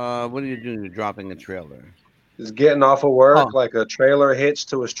trailer. What are you doing? You're dropping a trailer. Just getting off of work, like a trailer hitched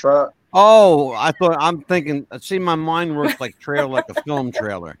to his truck. Oh, I'm thinking. See, my mind works like a film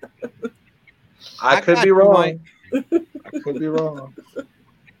trailer. I could be wrong. I could be wrong.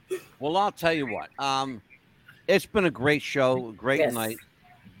 Well, I'll tell you what. It's been a great show, great night.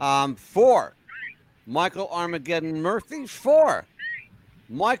 For Michael Armageddon Murphy, for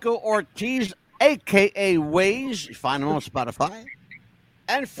Michael Ortiz, a.k.a. Waze. You find him on Spotify.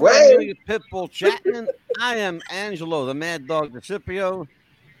 And for Amelia Pitbull Chapman, I am Angelo, the Mad Dog DeCipio.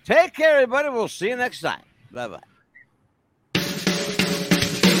 Take care, everybody. We'll see you next time. Bye-bye.